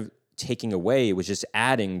instead of taking away. It was just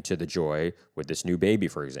adding to the joy with this new baby,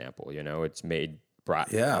 for example. It's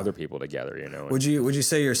brought other people together. Would you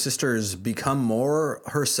say your sister's become more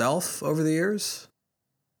herself over the years?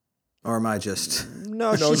 Or am I just...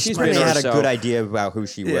 No, she's been really had a herself. good idea about who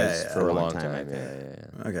she was Yeah, for a long time. I think.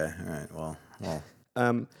 Yeah. Okay, all right, well...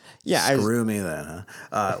 Yeah, me then,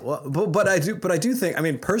 huh? But I do think. I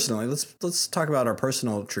mean, personally, let's talk about our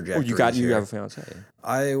personal trajectory. You have a fiance.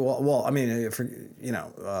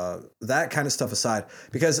 That kind of stuff aside,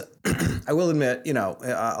 because I will admit,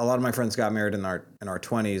 a lot of my friends got married in our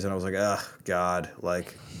 20s, and I was like, oh God,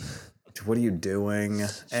 like, what are you doing?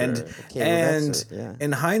 And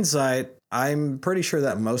in hindsight, I'm pretty sure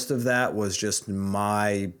that most of that was just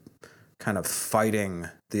my kind of fighting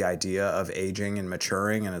the idea of aging and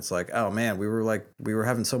maturing, and it's like, oh man, we were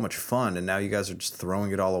having so much fun, and now you guys are just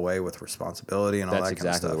throwing it all away with responsibility and all that kind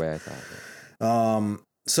of stuff. That's exactly the way I thought.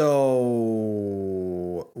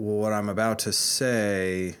 So what I'm about to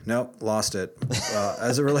say, nope, lost it.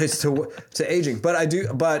 As it relates to aging,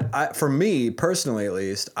 for me personally, at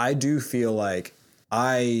least, I do feel like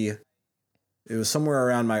it was somewhere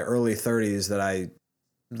around my early 30s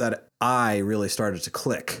that I really started to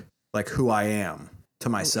click, like who I am to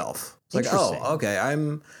myself. It's like, oh, okay,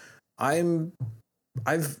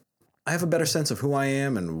 I have a better sense of who I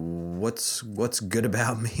am and what's good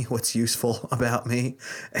about me, what's useful about me.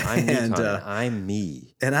 I'm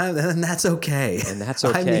me. And that's okay. And that's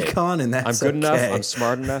okay. I'm Nikon, and that's I'm good okay. enough. I'm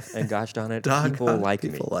smart enough. And gosh darn it, people like me.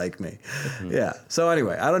 Mm-hmm. Yeah. So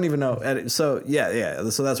anyway, I don't even know. So yeah.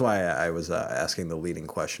 So that's why I was asking the leading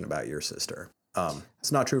question about your sister.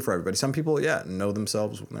 It's not true for everybody. Some people, know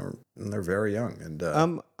themselves when they're very young. And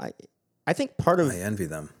I think part of... I envy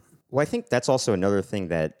them. Well, I think that's also another thing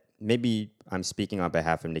that maybe I'm speaking on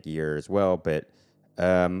behalf of Nikki here as well, but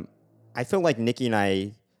I feel like Nikki and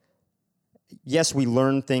I, yes, we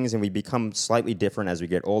learn things and we become slightly different as we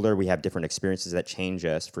get older. We have different experiences that change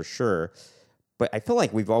us for sure. But I feel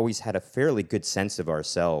like we've always had a fairly good sense of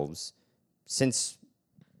ourselves since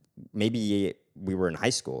maybe we were in high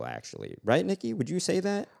school, actually. Right, Nikki? Would you say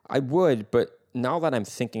that? I would, but now that I'm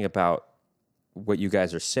thinking about what you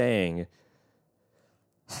guys are saying,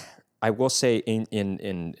 I will say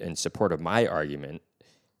in support of my argument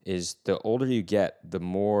is the older you get, the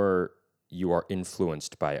more you are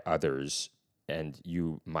influenced by others, and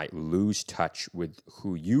you might lose touch with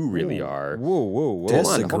who you really are. Whoa.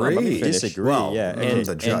 Disagree. Hold on, let me finish. Disagree. Well, yeah. I'm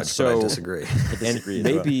the judge, so, but I disagree. And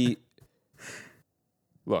maybe,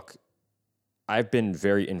 look, I've been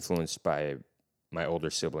very influenced by my older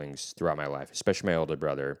siblings throughout my life, especially my older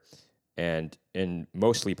brother, and in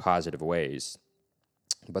mostly positive ways.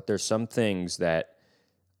 But there's some things that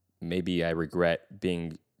maybe I regret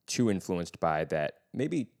being too influenced by that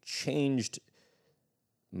maybe changed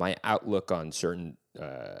my outlook on certain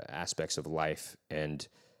aspects of life and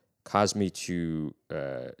caused me to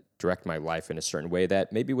direct my life in a certain way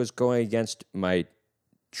that maybe was going against my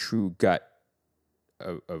true gut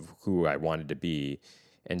of who I wanted to be.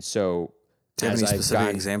 And so, Do you have any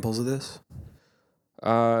specific examples of this?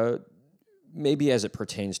 Maybe as it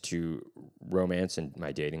pertains to romance and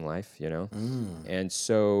my dating life, you know? And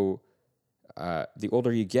so the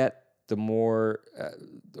older you get, the more,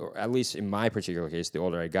 or at least in my particular case, the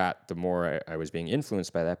older I got, the more I was being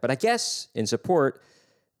influenced by that. But I guess in support,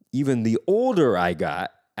 even the older I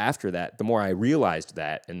got after that, the more I realized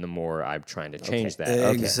that and the more I'm trying to change that.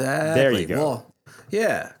 Exactly. There you go. Well,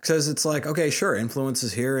 yeah, because it's like, okay, sure, influence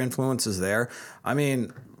is here, influence is there. I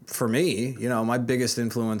mean, for me, you know, my biggest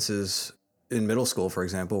influences in middle school, for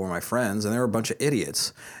example, were my friends, and they were a bunch of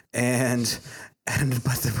idiots. But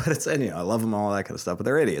it's, and, you know, I love them, all that kind of stuff, but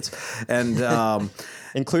they're idiots. And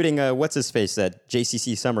Including what's his face at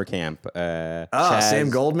JCC summer camp? Sam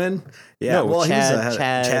Goldman. Yeah, No, well, Chaz.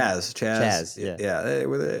 Chaz. Yeah. They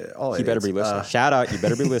were all He better idiots. be listening. Shout out! You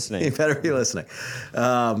better be listening. You better be listening.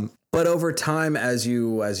 But over time, as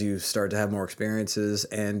you start to have more experiences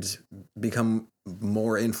and become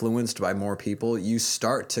more influenced by more people, you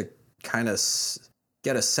start to kind of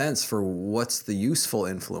get a sense for what's the useful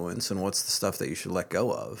influence and what's the stuff that you should let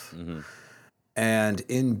go of. Mm-hmm. And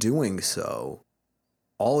in doing so,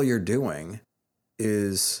 all you're doing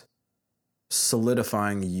is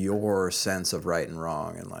solidifying your sense of right and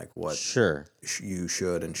wrong and like what Sure. you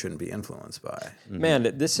should and shouldn't be influenced by.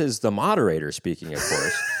 Man, this is the moderator speaking, of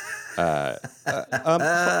course.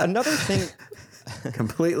 Another thing.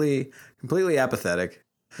 completely apathetic.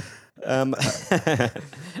 I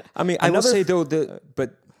mean, I will say though,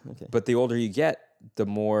 but the older you get, the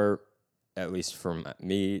more, at least from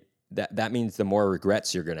me, that means the more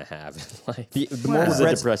regrets you're going to have. Like The more it's a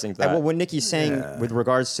regrets, depressing thought. well, what Nikki's saying with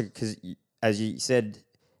regards to, because as you said,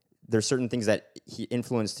 there's certain things that he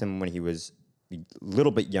influenced him when he was a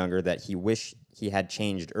little bit younger that he wished he had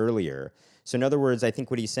changed earlier. So in other words, I think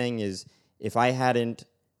what he's saying is if I hadn't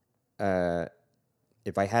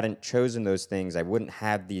chosen those things, I wouldn't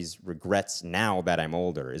have these regrets now that I'm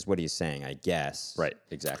older, is what he's saying, I guess. Right,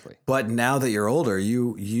 exactly. But now that you're older,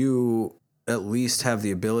 you at least have the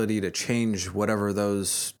ability to change whatever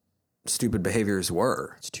those stupid behaviors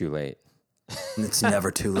were. It's too late. It's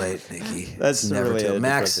never too late, Nikki. That's it's never really too a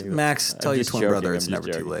Max, depressing- Max, tell your just twin joking, brother I'm it's just never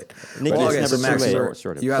too joking. late. Nikki, Well, it's okay, never so too Max, late.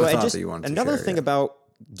 Sort of. you had Well, a and thought just that you wanted to another share, thing yeah. about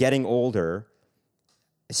getting older,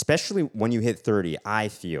 especially when you hit 30, I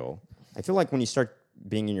feel like when you start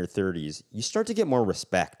being in your 30s, you start to get more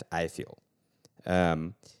respect, I feel.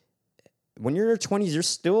 When you're in your 20s, you're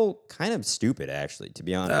still kind of stupid, actually, to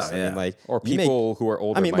be honest. Oh, yeah. I mean, like, Or you people who are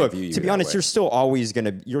older I mean, might look, view you to be that honest, way.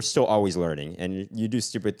 you're still always learning, and you do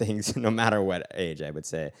stupid things no matter what age, I would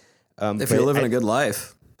say. If but you're living a good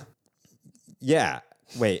life, yeah.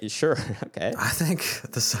 Wait, sure, okay. I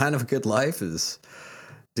think the sign of a good life is,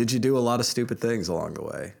 did you do a lot of stupid things along the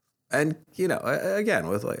way? And, you know, again,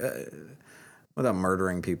 with like, without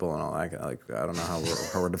murdering people and all that, like, I don't know how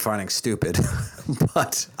we're defining stupid,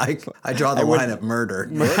 but I draw the line at murder.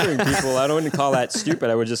 Murdering people, I don't want to call that stupid.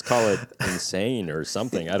 I would just call it insane or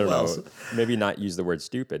something. I don't know. Maybe not use the word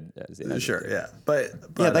stupid. Sure, yeah. But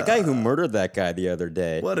Yeah, that guy who murdered that guy the other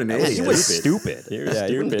day. What an He idiot. was stupid. He was Yeah,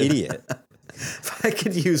 he was an stupid. idiot. if I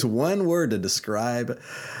could use one word to describe,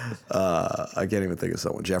 I can't even think of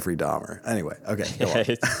someone. Jeffrey Dahmer. Anyway, okay. Go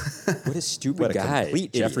on. What a stupid What a guy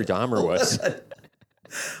complete Jeffrey idiot. Dahmer was.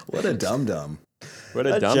 What a dum-dum. What a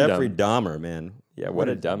That dum Jeffrey dum. Dahmer, man. Yeah, what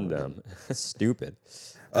a dum dum. Stupid.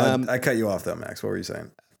 I cut you off though, Max. What were you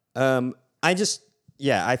saying? I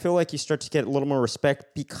feel like you start to get a little more respect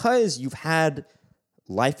because you've had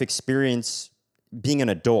life experience being an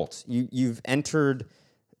adult. You've entered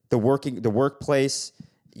the workplace.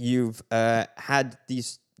 You've had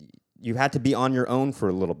to be on your own for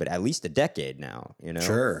a little bit, at least a decade now, you know?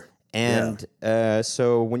 Sure. And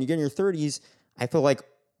so when you get in your 30s, I feel like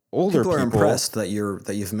older People people are impressed that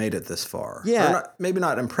you've made it this far. Yeah. They're maybe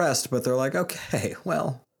not impressed, but they're like, okay,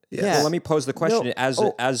 well, yes. Yeah. Well, let me pose the question: No. as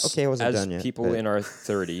Okay, I wasn't done yet, people but- in our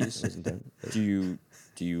 30s, do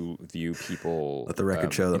you view people Let the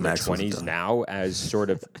record show that in their Max wasn't 20s done. now as sort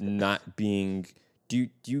of not being? Do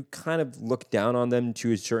you kind of look down on them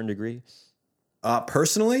to a certain degree?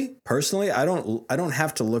 Personally, I don't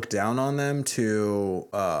have to look down on them to.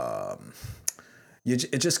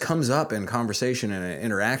 It just comes up in conversation and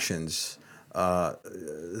interactions.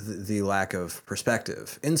 The lack of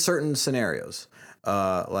perspective in certain scenarios,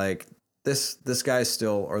 like this guy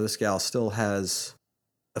still or this gal still has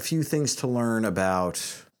a few things to learn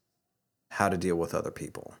about how to deal with other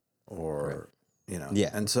people, or Yeah.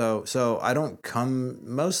 And so I don't come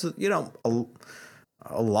most of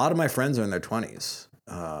a lot of my friends are in their 20s,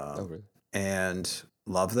 Really? and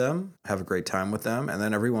love them, have a great time with them, and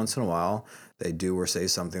then every once in a while they do or say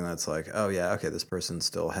something that's like, oh yeah, okay, this person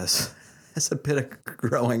still has a bit of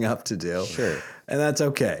growing up to do, Sure. and that's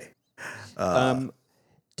okay.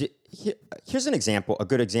 Here's an example, a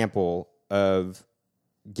good example of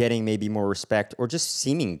getting maybe more respect or just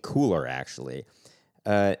seeming cooler, actually.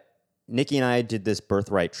 Nikki and I did this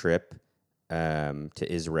birthright trip to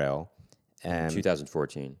Israel.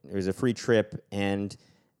 2014. It was a free trip, and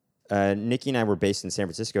Nikki and I were based in San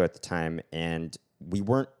Francisco at the time, and we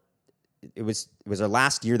weren't. It was our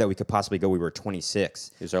last year that we could possibly go. We were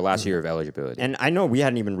 26. It was our last year of eligibility. And I know we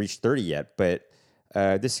hadn't even reached 30 yet, but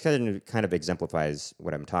this kind of exemplifies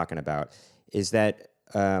what I'm talking about, is that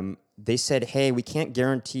they said, hey, we can't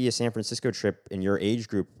guarantee a San Francisco trip in your age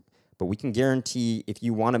group, but we can guarantee if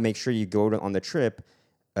you want to make sure you go on the trip,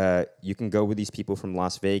 you can go with these people from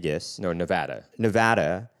Las Vegas. No, Nevada.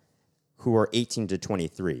 Nevada, who are 18 to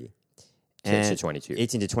 23. To 22.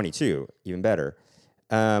 18 to 22, even better.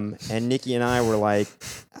 And Nikki and I were like,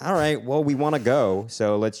 all right, well, we want to go,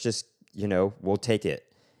 so let's just, we'll take it.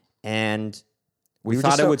 And We were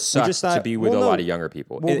thought just it so- would we suck just to thought- be with well, a no. lot of younger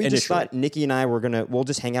people. Well, we just initially. thought Nikki and I we'll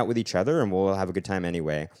just hang out with each other and we'll have a good time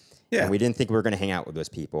anyway. Yeah. And we didn't think we were going to hang out with those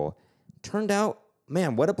people. Turned out,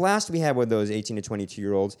 man, what a blast we had with those 18 to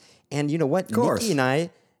 22-year-olds. And you know what? course.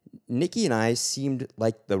 Nikki and I seemed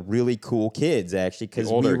like the really cool kids, actually, because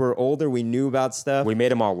we older- were older. We knew about stuff. We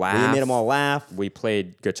made them all laugh. We made them all laugh. We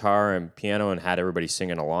played guitar and piano and had everybody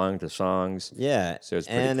singing along to songs. Yeah. So it's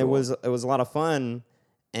pretty and cool. it was a lot of fun.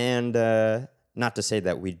 And not to say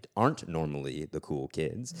that we aren't normally the cool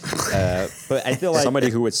kids, but I feel like Somebody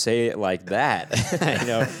who would say it like that. I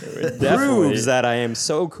know Definitely. proves that I am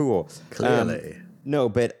so cool. Clearly. No,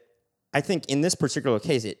 but I think in this particular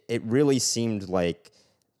case, it really seemed like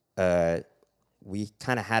we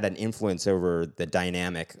kind of had an influence over the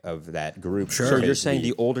dynamic of that group. Sure. So you're because saying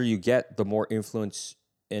we- the older you get, the more influence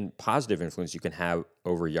and positive influence you can have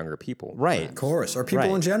over younger people. right? Of course, or people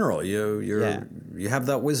Right. in general. You Yeah. have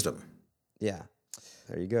that wisdom. Yeah,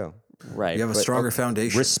 there you go. Right. You have a but- stronger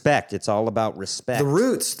foundation. Respect. It's all about respect. The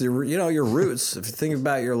roots, your roots. If you think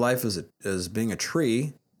about your life as being a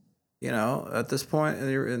tree, at this point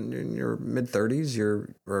in your mid 30s, you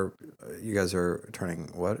guys are turning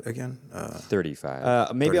what again?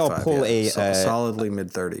 35. Maybe I'll 35, pull yeah. Solidly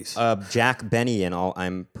mid 30s. Jack Benny, and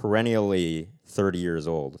I'm perennially 30 years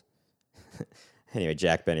old. Anyway,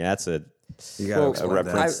 Jack Benny. That's a You got to explain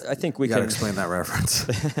reference. that. I think we You got to can. explain that reference.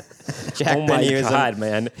 Jack Oh my Benny is God,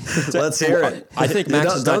 man. Let's hear it. I think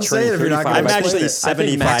Max is not Don't say turning it if you're not 35. gonna I'm explain actually it. I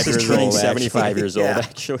think Max 75 is years turning old. 75 years old, Yeah.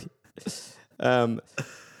 actually.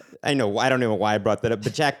 I know. I don't know why I brought that up,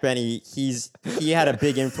 but Jack Benny, he had a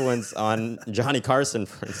big influence on Johnny Carson,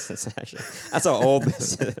 for instance. Actually, that's how old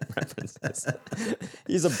this reference is.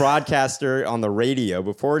 He's a broadcaster on the radio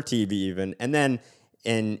before TV, even, and then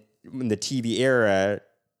in the TV era,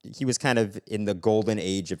 he was kind of in the golden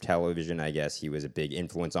age of television. I guess he was a big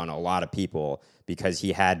influence on a lot of people because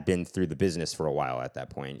he had been through the business for a while at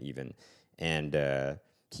that point, even, and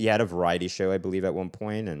he had a variety show, I believe, at one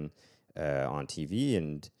point, and on TV,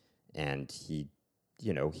 and he,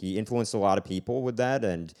 he influenced a lot of people with that,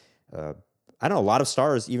 and I don't know, a lot of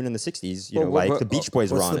stars, even in the '60s, the Beach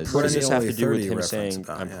Boys were what's on the it. What does this have to do with 30 him reference saying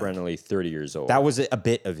about? I'm Yeah. perennially 30 years old? That was a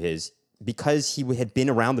bit of his, because he had been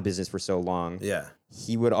around the business for so long. Yeah.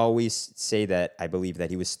 He would always say that, I believe, that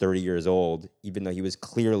he was 30 years old, even though he was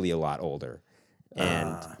clearly a lot older.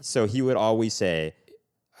 And so he would always say,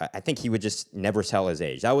 I think he would just never tell his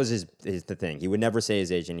age. That was the thing. He would never say his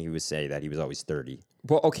age, and he would say that he was always 30.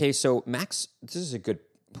 Well, okay, so Max, this is a good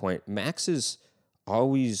point. Max is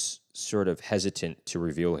always sort of hesitant to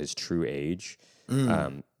reveal his true age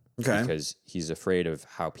Okay. because he's afraid of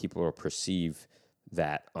how people will perceive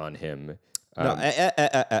that on him.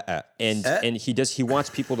 And he wants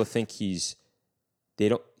people to think he's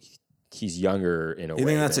younger in a way. You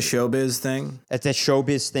think that's a than- showbiz thing? It's a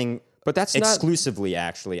showbiz thing. But that's not- exclusively,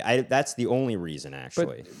 actually. That's the only reason,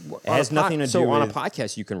 actually. It on a has nothing to do So on a with...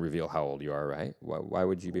 podcast, you can reveal how old you are, right? Why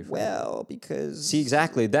would you be afraid? Well, because... See,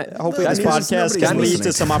 exactly. That hopefully That this means podcast nobody's can lead listening.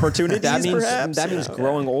 to some opportunities, that means perhaps. that means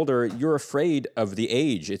growing older. You're afraid of the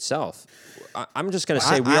age itself. I'm just going to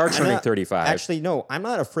say we are I'm turning not- 35. Actually, no, I'm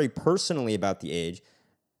not afraid personally about the age.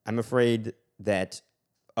 I'm afraid that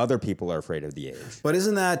other people are afraid of the age. But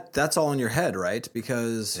isn't that's all in your head, right?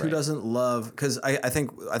 Because who doesn't love? Because I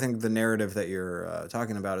think the narrative that you're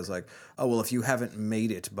talking about is like, oh well, if you haven't made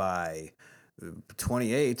it by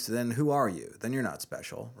 28, then who are you? Then you're not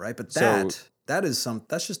special, right? But So-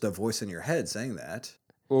 that's just a voice in your head saying that.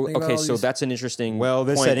 Well, Think about okay, all so these- that's an interesting. Well,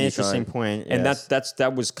 this is point, an interesting Econ. point, and yes.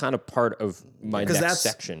 that was kind of part of my 'Cause next that's-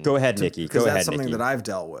 section. Go ahead, Nikki. Because Go that's ahead, something Nikki. that I've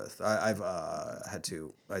dealt with. I've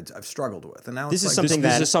struggled with, and now This it's is like, something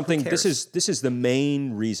This that- is something. who cares? This is the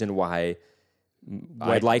main reason why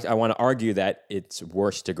I want to argue that it's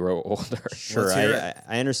worse to grow older. Sure, Let's hear it.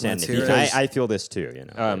 I understand, Let's Nikki. hear it. I feel this too. You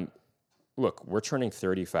know, Look, we're turning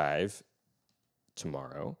 35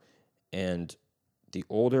 tomorrow, and the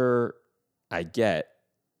older I get,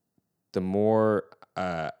 the more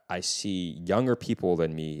I see younger people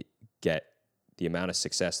than me get the amount of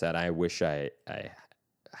success that I wish I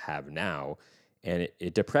have now, and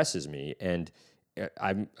it depresses me. And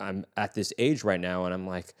I'm at this age right now, and I'm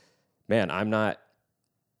like, man, I'm not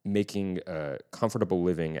making a comfortable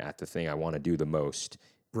living at the thing I want to do the most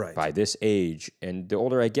Right. by this age. And the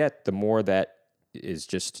older I get, the more that is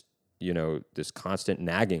just, this constant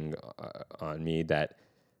nagging on me that,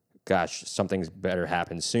 gosh, something's better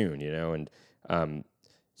happen soon, and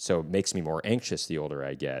so it makes me more anxious the older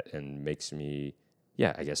I get, and makes me,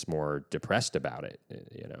 I guess, more depressed about it,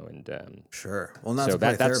 and Sure. Well, not so to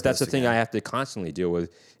play that's the therapist thing again. I have to constantly deal with,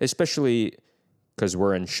 especially because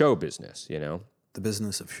we're in show business, The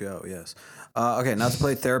business of show, yes. Okay, not to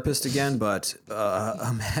play therapist again, but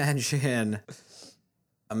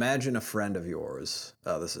imagine a friend of yours.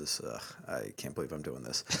 I can't believe I'm doing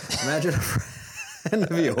this. Imagine a friend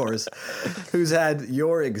of yours who's had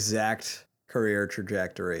your exact career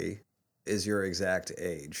trajectory, is your exact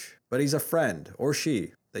age, but he's a friend or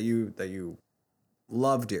she that you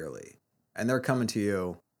love dearly, and they're coming to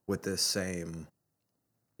you with this same,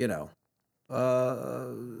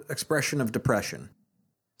 expression of depression.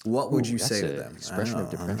 What would Ooh, you that's say to a them? expression I of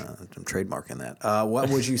don't know, depression. I'm trademarking that. What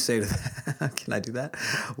would you say to that? Can I do that?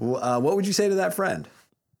 What would you say to that friend?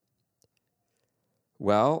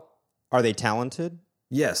 well, are they talented?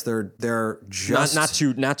 Yes, they're just not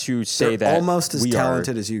to say they're that almost as we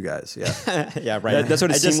talented as you guys. Yeah. Yeah, right. That's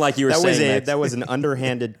what it seemed like you were saying, That was an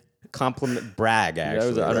underhanded compliment brag. Actually, That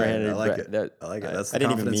was an right? underhanded. I like it. that- I like it. That's the I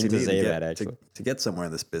didn't even confidence mean you to need say get- that, actually. to get somewhere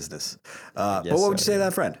in this business. But guess what would so, you say to yeah.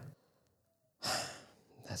 that friend?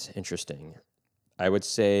 That's interesting. I would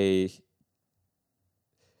say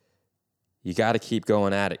you got to keep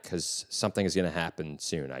going at it, because something is going to happen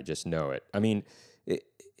soon. I just know it. I mean,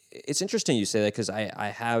 it's interesting you say that, because I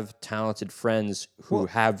have talented friends who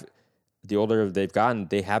have, the older they've gotten,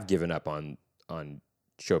 they have given up on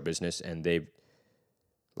show business, and they've,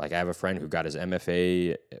 like, I have a friend who got his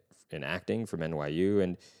MFA in acting from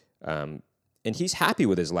NYU, and he's happy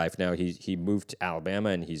with his life now. He moved to Alabama,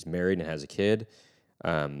 and he's married and has a kid.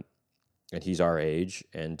 And he's our age,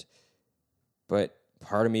 but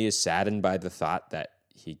part of me is saddened by the thought that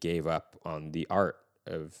he gave up on the art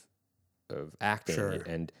of acting. Sure.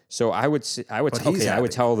 And so I would But he's I would happy.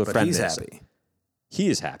 tell the But friend he's this. happy. He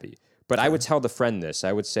is happy, but I would tell the friend this.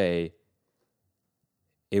 I would say,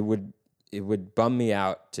 it would bum me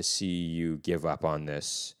out to see you give up on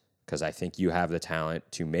this, because I think you have the talent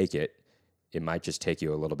to make it. It might just take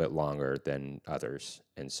you a little bit longer than others,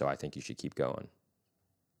 and so I think you should keep going.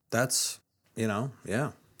 That's,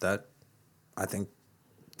 that I think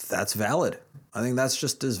that's valid. I think that's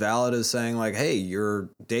just as valid as saying, like, hey, you're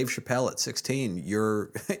Dave Chappelle at 16.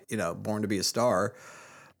 You're, born to be a star,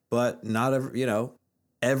 but not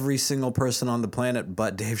every single person on the planet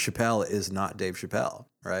but Dave Chappelle is not Dave Chappelle,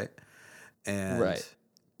 right? And Right.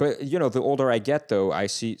 But, the older I get, though, I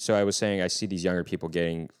see these younger people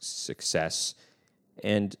getting success,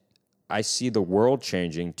 and I see the world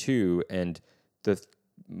changing too, and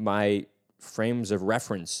my frames of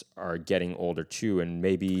reference are getting older too, and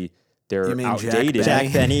maybe they're You mean outdated.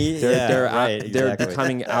 Jack Benny. They're right, they're exactly.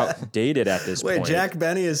 becoming outdated at this wait, point. Jack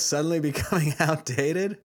Benny is suddenly becoming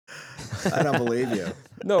outdated? I don't believe you.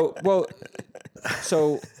 No, well,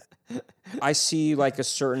 so I see, like, a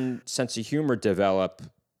certain sense of humor develop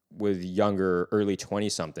with younger, early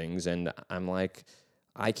 20-somethings, and I'm like,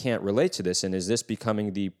 I can't relate to this. And is this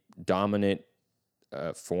becoming the dominant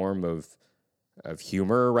form of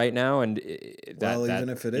humor right now? And Even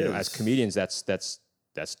if it as is. comedians,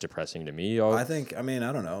 that's depressing to me. I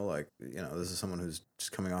don't know, like, this is someone who's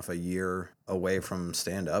just coming off a year away from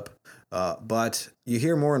stand up. But you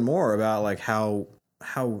hear more and more about, like, how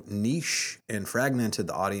niche and fragmented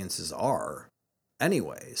the audiences are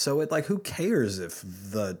anyway. So who cares if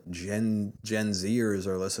the Gen Zers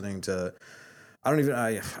are listening to,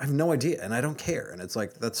 I have no idea, and I don't care. And it's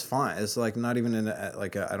like, that's fine. It's like not even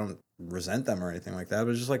I don't resent them or anything like that, but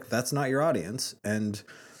it's just like, that's not your audience. And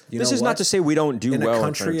This is not to say we don't do in well a in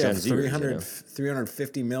front country of Gen of Zers.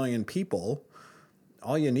 350 million people.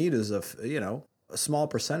 All you need is a small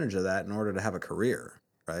percentage of that in order to have a career,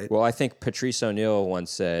 right? Well, I think Patrice O'Neill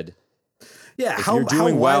once said, Yeah, if you're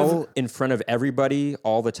doing well in front of everybody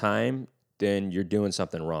all the time, then you're doing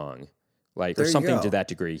something wrong. Like, or There you something go. to that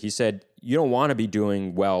degree. He said, you don't want to be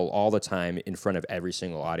doing well all the time in front of every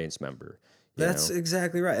single audience member. That's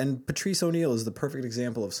exactly right. And Patrice O'Neill is the perfect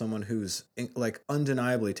example of someone who's like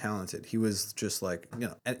undeniably talented. He was just like,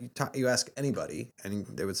 you ask anybody and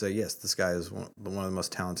they would say, yes, this guy is one of the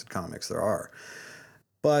most talented comics there are.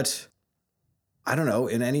 But I don't know,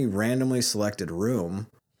 in any randomly selected room,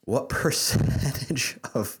 what percentage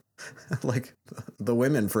of like the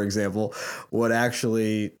women, for example, would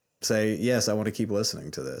actually say, yes, I want to keep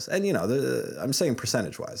listening to this. And, I'm saying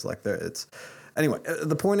percentage wise, like it's anyway,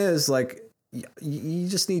 the point is like, you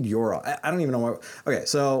just need I don't even know why. Okay.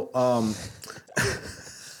 So,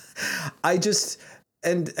 I just,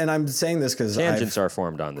 and I'm saying this because tangents are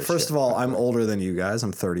formed on this. First of all, I'm older than you guys.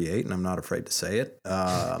 I'm 38 and I'm not afraid to say it.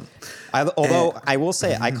 Although I will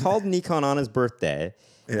say, I called Nikon on his birthday.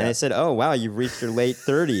 And I said, "Oh wow, you've reached your late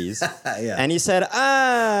 30s." Yeah. And he said,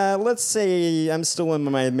 let's say I'm still in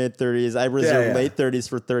my mid 30s. I reserve late 30s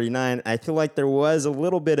for 39. I feel like there was a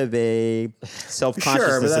little bit of a self-consciousness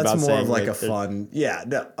Sure, but that's about more saying of like a 30. fun. Yeah,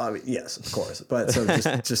 no, I mean, yes, of course. But so just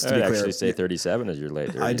to I be would clear, actually say 37 is your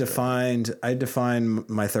late 30s. I define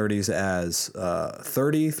my 30s as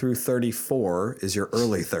 30 through 34 is your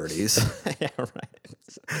early 30s. Yeah, right.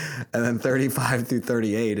 And then 35 through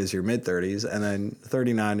 38 is your mid 30s, and then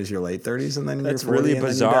 39 is your late 30s, and then That's you're 40 really and then you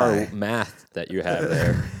bizarre die. math that you have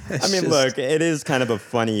there. I mean, look, it is kind of a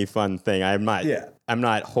funny, fun thing. I'm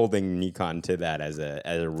not holding Nikon to that as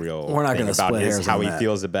a real. We're not thing going to about split hairs how on he that.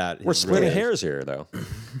 feels about. We're his splitting relationship. hairs here, though.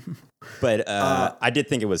 But I did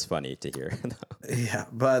think it was funny to hear. Yeah,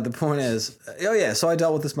 but the point is, so I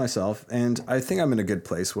dealt with this myself, and I think I'm in a good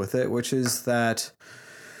place with it, which is that,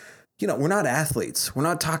 we're not athletes. We're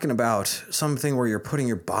not talking about something where you're putting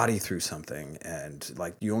your body through something, and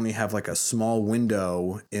like you only have like a small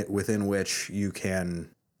window within which you can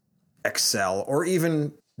excel or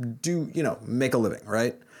even do, make a living,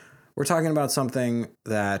 right? We're talking about something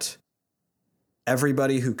that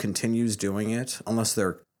everybody who continues doing it, unless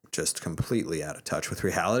they're just completely out of touch with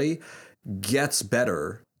reality, gets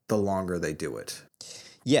better the longer they do it.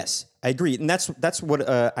 Yes, I agree, and that's what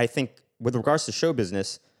I think with regards to show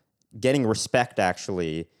business, getting respect.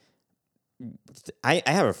 Actually, I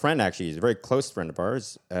have a friend. Actually, he's a very close friend of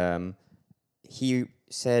ours. He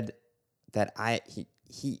said that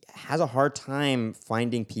he has a hard time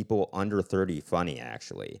finding people under 30 funny.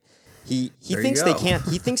 Actually, he thinks they can't.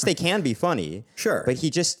 He thinks they can be funny. Sure, but he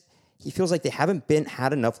feels like they haven't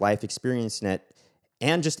had enough life experience net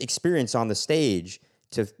and just experience on the stage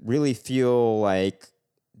to really feel like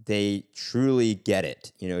they truly get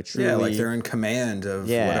it, truly. like they're in command of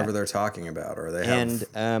whatever they're talking about, or they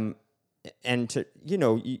have. And to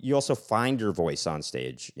you also find your voice on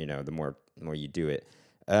stage. The more you do it.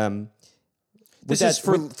 This is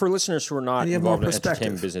for listeners who are not involved in the perspective.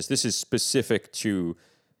 entertainment business. This is specific to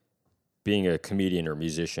being a comedian or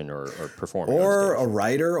musician or performing or on stage. a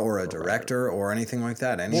writer or a director or anything like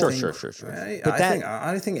that. Anything, Sure.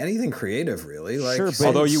 I think anything creative, really. Like, Sure, but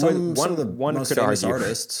although you some would of the one most could famous argue,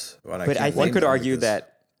 artists. One could argue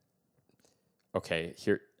that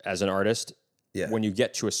here as an artist, when you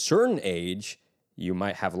get to a certain age, you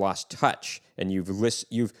might have lost touch, and you've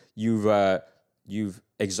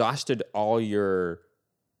exhausted all your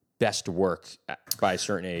best work by a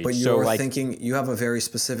certain age. But you're thinking you have a very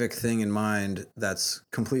specific thing in mind that's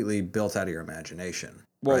completely built out of your imagination,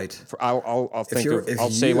 right? I'll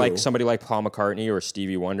say like somebody like Paul McCartney or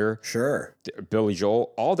Stevie Wonder, sure, Billy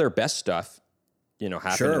Joel, all their best stuff,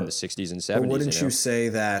 happened in the 60s and 70s. But wouldn't you say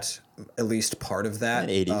that at least part of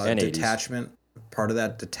that and 80s. detachment, part of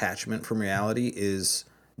that detachment from reality is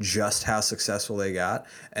just how successful they got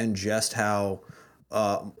and just how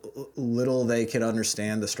little they can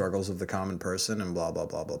understand the struggles of the common person and blah, blah,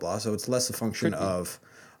 blah, blah, blah. So it's less a function of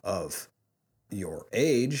your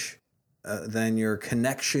age than your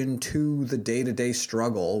connection to the day-to-day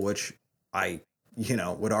struggle, which I,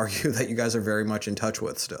 would argue that you guys are very much in touch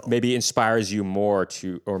with still. Maybe inspires you more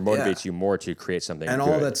or motivates you more to create something and good.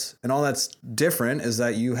 all that's different is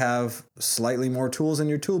that you have slightly more tools in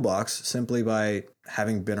your toolbox simply by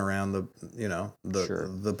having been around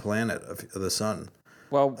the planet of the sun.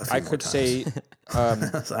 Well, I could say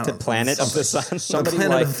the planet of the sun. Somebody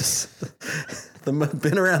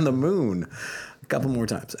been around the moon a couple more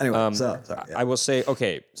times. Anyway, I will say,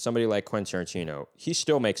 okay, somebody like Quentin Tarantino, he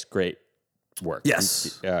still makes great work.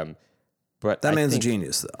 Yes. But That I man's a think-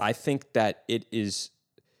 genius, though. I think that it is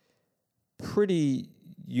pretty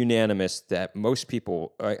unanimous that most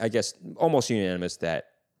people, I guess almost unanimous, that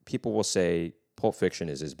people will say Pulp Fiction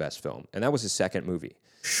is his best film. And that was his second movie.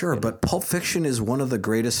 Sure, but Pulp Fiction is one of the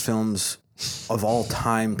greatest films of all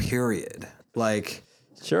time, period. Like,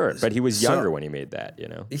 Sure, but he was So- younger when he made that, you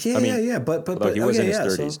know? yeah, I mean, yeah, but although he was in his yeah,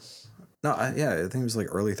 30s. No, I think it was like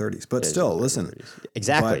early 30s. But still, listen.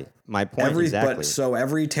 Exactly. My point. Exactly. But so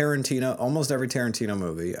almost every Tarantino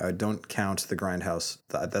movie, I don't count the Grindhouse.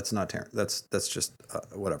 That's not That's just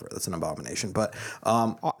whatever. That's an abomination. But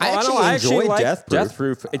I actually enjoy like Death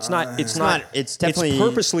Proof. It's not. It's not. It's definitely- It's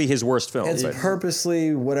purposely his worst film. it's but-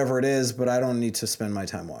 purposely whatever it is. But I don't need to spend my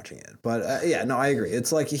time watching it. But yeah, no, I agree.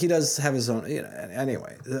 It's like he does have his own. You know.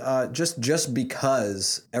 Anyway, just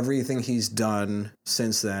because everything he's done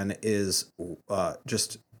since then is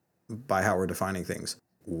just by how we're defining things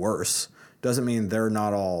worse doesn't mean they're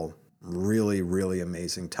not all really, really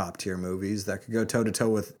amazing top tier movies that could go toe to toe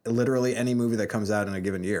with literally any movie that comes out in a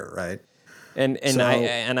given year, right? And So-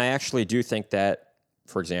 I actually do think that,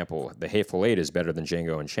 for example, The Hateful Eight is better than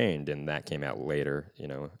Django Unchained, and that came out later. You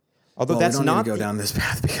know. Although Well, that's we don't not need to go the- down this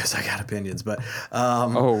path because I got opinions, but Oh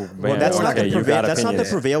man, Well, that's not okay, the you got that's not the opinions.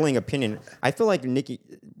 prevailing opinion. I feel like Nikki,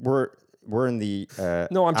 we're in the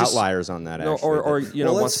No, I'm just- outliers on that. No, actually. or you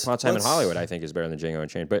know, Well, Once Upon a Time in let's- Hollywood, I think is better than Django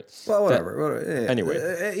Unchained. But well, that- whatever.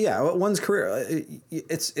 Anyway. Yeah, one's career.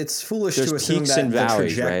 It's foolish There's to assume peaks that and the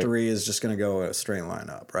valleys, right? trajectory is just going to go a straight line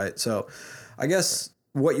up, right? So, I guess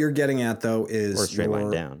what you're getting at though is or a straight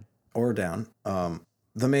line down. or down.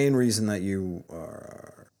 The main reason that you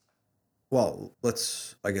are, well,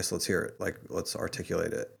 let's hear it. Like, let's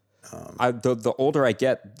articulate it. the older I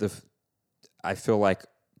get, I feel like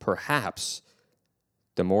perhaps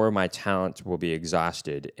the more my talent will be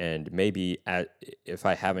exhausted, and maybe if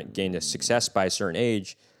I haven't gained a success by a certain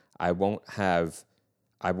age, I won't have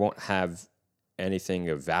anything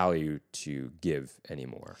of value to give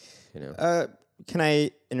anymore. You know. Can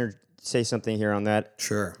I say something here on that?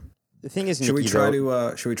 Sure. The thing is, Should we Nikki, try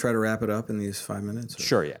though- to wrap it up in these 5 minutes? or-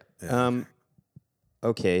 Sure. Yeah.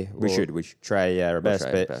 Okay, We should try our best. try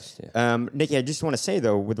our But best, yeah. Nikki, I just want to say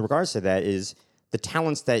though, with regards to that, is the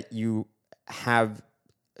talents that you have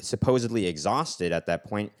supposedly exhausted at that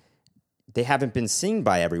point, they haven't been seen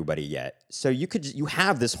by everybody yet. So you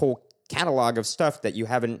have this whole catalog of stuff that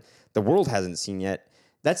the world hasn't seen yet.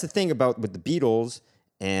 That's the thing with the Beatles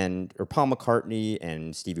or Paul McCartney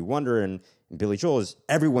and Stevie Wonder and Billy Joel is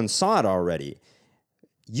everyone saw it already.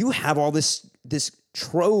 You have all this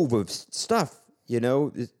trove of stuff, you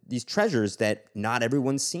know, these treasures that not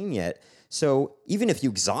everyone's seen yet. So even if you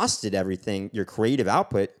exhausted everything, your creative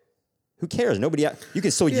output, who cares? Nobody. You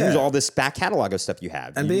can still use all this back catalog of stuff you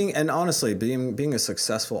have. And honestly, being a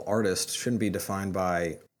successful artist shouldn't be defined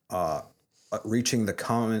by reaching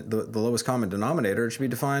the lowest common denominator. It should be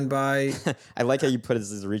defined by I like how you put it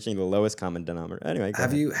as reaching the lowest common denominator. Anyway, go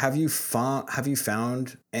ahead. have you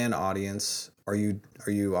found an audience? Are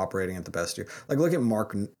you operating at the best you? Like, look at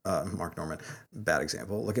Mark Norman, bad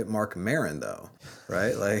example. Look at Mark Maron though,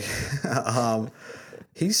 right? Like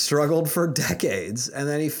he struggled for decades and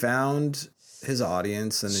then he found his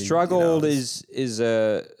audience and Struggled is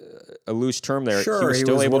a loose term there. Sure, he was he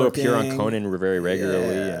still was able to appear on working- Conan very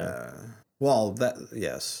regularly. Yeah. Well,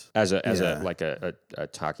 yes. As Yeah. a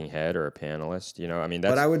talking head or a panelist, you know, I mean,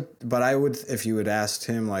 that's But I would, if you had asked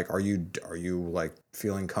him, like, are you like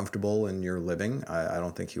feeling comfortable in your living? I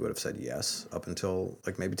don't think he would have said yes up until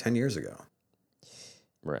like maybe 10 years ago.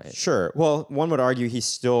 right. Sure. Well, one would argue he's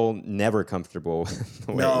still never comfortable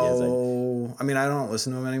the way he is. No, I mean, I don't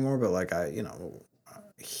listen to him anymore, but like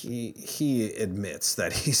he admits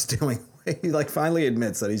that he's doing, he like finally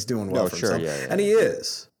admits that he's doing well No, for sure, himself. yeah. And he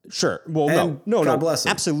is. Sure. Well, And no. God bless him.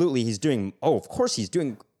 Absolutely, he's doing. Oh, of course,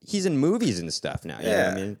 he's in movies and stuff now.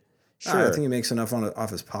 Yeah. I mean, I sure. think he makes enough off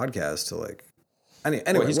his podcast to like, anyway,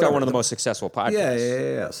 Well, he's got whatever. one of the most successful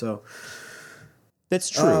podcasts. Yeah. So, That's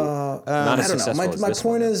true. Not I as don't know. successful as My this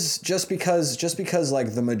point one. is just because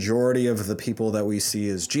like the majority of the people that we see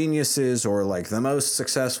as geniuses or like the most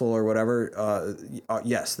successful or whatever,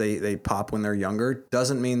 yes, they pop when they're younger.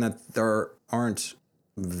 Doesn't mean that there aren't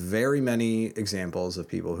very many examples of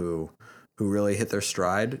people who really hit their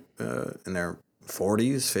stride in their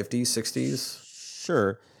 40s, 50s, 60s.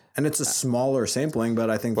 Sure. And it's a smaller sampling, but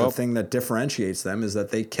I think the thing that differentiates them is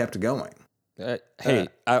that they kept going. Hey,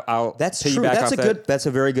 I'll That's piggyback true. That's off a that. good. That's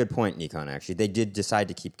a very good point, Nikon. Actually, they did decide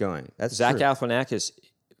to keep going. That's Zach true. Galifianakis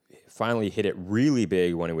finally hit it really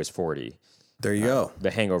big when he was 40. There you go.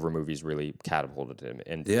 The Hangover movies really catapulted him.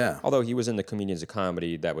 And Yeah. although he was in the Comedians of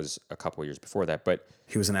Comedy, that was a couple of years before that. But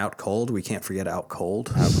He was in Out Cold. We can't forget Out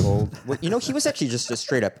Cold. Cold. Well, you know, he was actually just a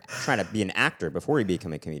straight up trying to be an actor before he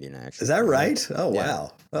became a comedian. Actually, Is that right? Oh,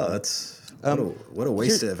 wow. Oh, that's what a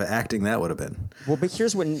waste of acting that would have been. Well, but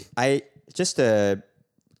here's when I just to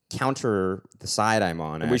counter the side I'm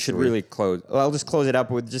on. we should really close. Well, I'll just close it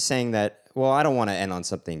up with just saying that. Well, I don't want to end on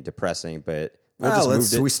something depressing, but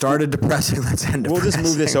We started depressing. Let's end. We'll just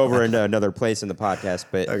move this over into another place in the podcast.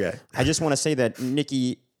 But Okay. I just want to say that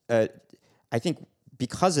Nikki, I think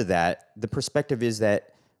because of that, the perspective is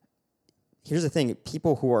that here's the thing: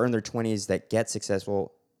 people who are in their 20s that get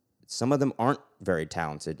successful, some of them aren't very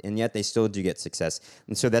talented, and yet they still do get success.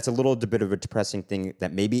 And so that's a little bit of a depressing thing.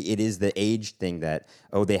 That maybe it is the age thing that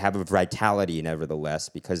they have a vitality nevertheless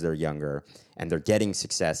because they're younger and they're getting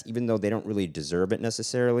success, even though they don't really deserve it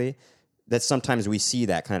necessarily. That sometimes we see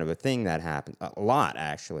that kind of a thing that happens a lot,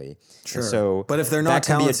 actually. Sure. And so, but if they're not that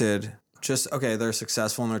can be talented, they're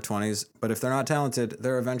successful in their 20s. But if they're not talented,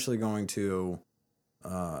 they're eventually going to,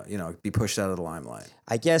 be pushed out of the limelight.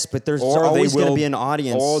 I guess, but there's Or always they will- going to be an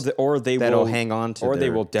audience, or they that'll will hang on to, or they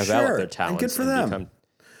their- will develop Sure, their and talents. good for them. become-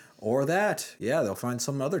 Or that, they'll find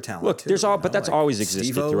some other talent. Look, too, there's all- you but know, that's always existed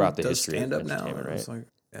Steve-O throughout the does history of stand-up now. entertainment, It's right? like,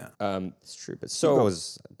 yeah. It's true, but So-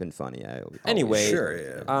 has been funny. Anyway, Sure,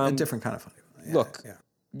 yeah. A different kind of funny. Yeah, look, yeah.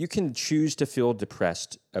 you can choose to feel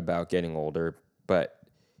depressed about getting older, but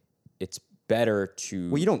it's better to.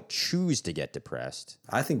 Well, you don't choose to get depressed.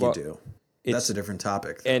 I think you do. That's a different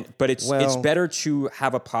topic. though. But it's Well- better to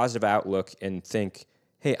have a positive outlook and think,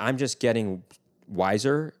 hey, I'm just getting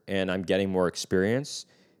wiser and I'm getting more experience,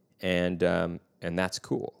 and that's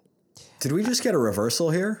cool. Did we just get a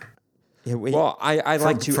reversal here? Yeah, Well, I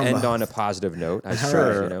like to from end a- on a positive note. I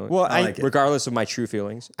Sure. you know, Well, I like it. regardless of my true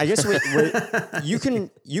feelings. I guess you can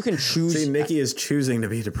choose. See, Nikki is choosing to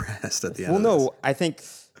be depressed at the end. Well, of this. no, I think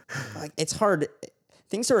it's hard.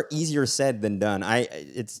 Things are easier said than done.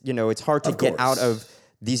 It's hard to Of get out course. of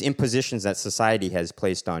these impositions that society has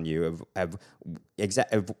placed on you of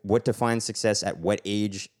what defines success, at what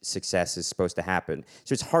age success is supposed to happen.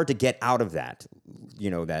 So it's hard to get out of that,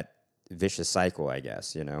 that vicious cycle, I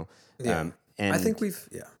guess, Yeah. and I think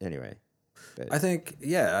anyway. I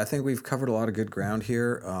think we've covered a lot of good ground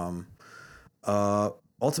here.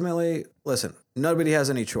 Ultimately, listen, nobody has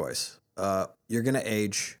any choice. You're gonna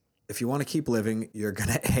age. If you want to keep living, you're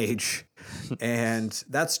gonna age, and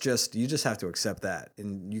you just have to accept that,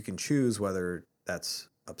 and you can choose whether that's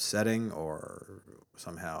upsetting or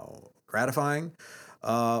somehow gratifying.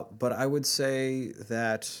 But I would say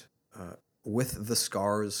that with the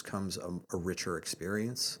scars comes a richer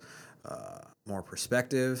experience, more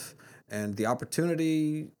perspective, and the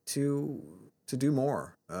opportunity to do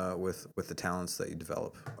more with the talents that you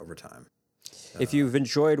develop over time. If you've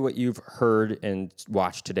enjoyed what you've heard and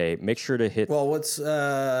watched today, make sure to hit. Well, what's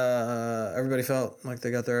everybody felt like they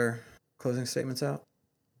got their closing statements out?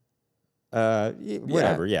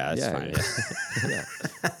 Whatever. Yeah, it's Yeah, fine.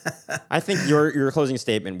 yeah. I think your closing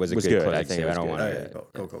statement was a Was good good. closing I think it statement. was I don't good.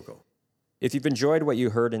 want Okay, to. go. If you've enjoyed what you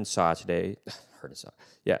heard and saw today,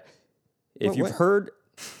 yeah. If What- you've what? heard,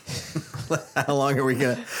 How long are we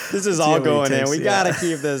gonna? This is See all how many going in. takes, We yeah. gotta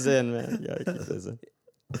keep this in, man. We gotta keep this in.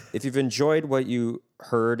 if you've enjoyed what you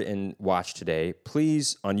heard and watched today,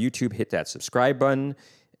 please on YouTube hit that subscribe button,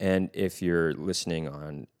 and if you're listening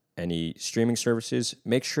on any streaming services,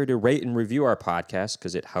 make sure to rate and review our podcast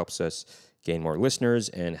because it helps us gain more listeners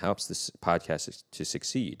and helps this podcast to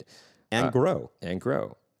succeed And grow and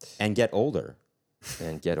grow and get older.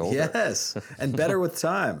 and get older Yes, and better with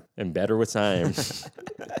time. and better with time.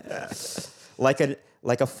 Like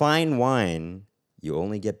a fine wine, you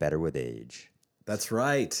only get better with age. That's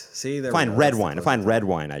right. See, there. Fine red wine. A fine red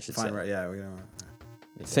wine, I should say. Fine, right? Yeah. We know.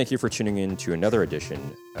 Thank you for tuning in to another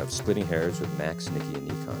edition of Splitting Hairs with Max, Nikki, and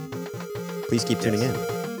Nikon. Please keep tuning in.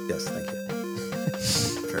 Yes, thank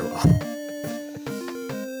you. Very well.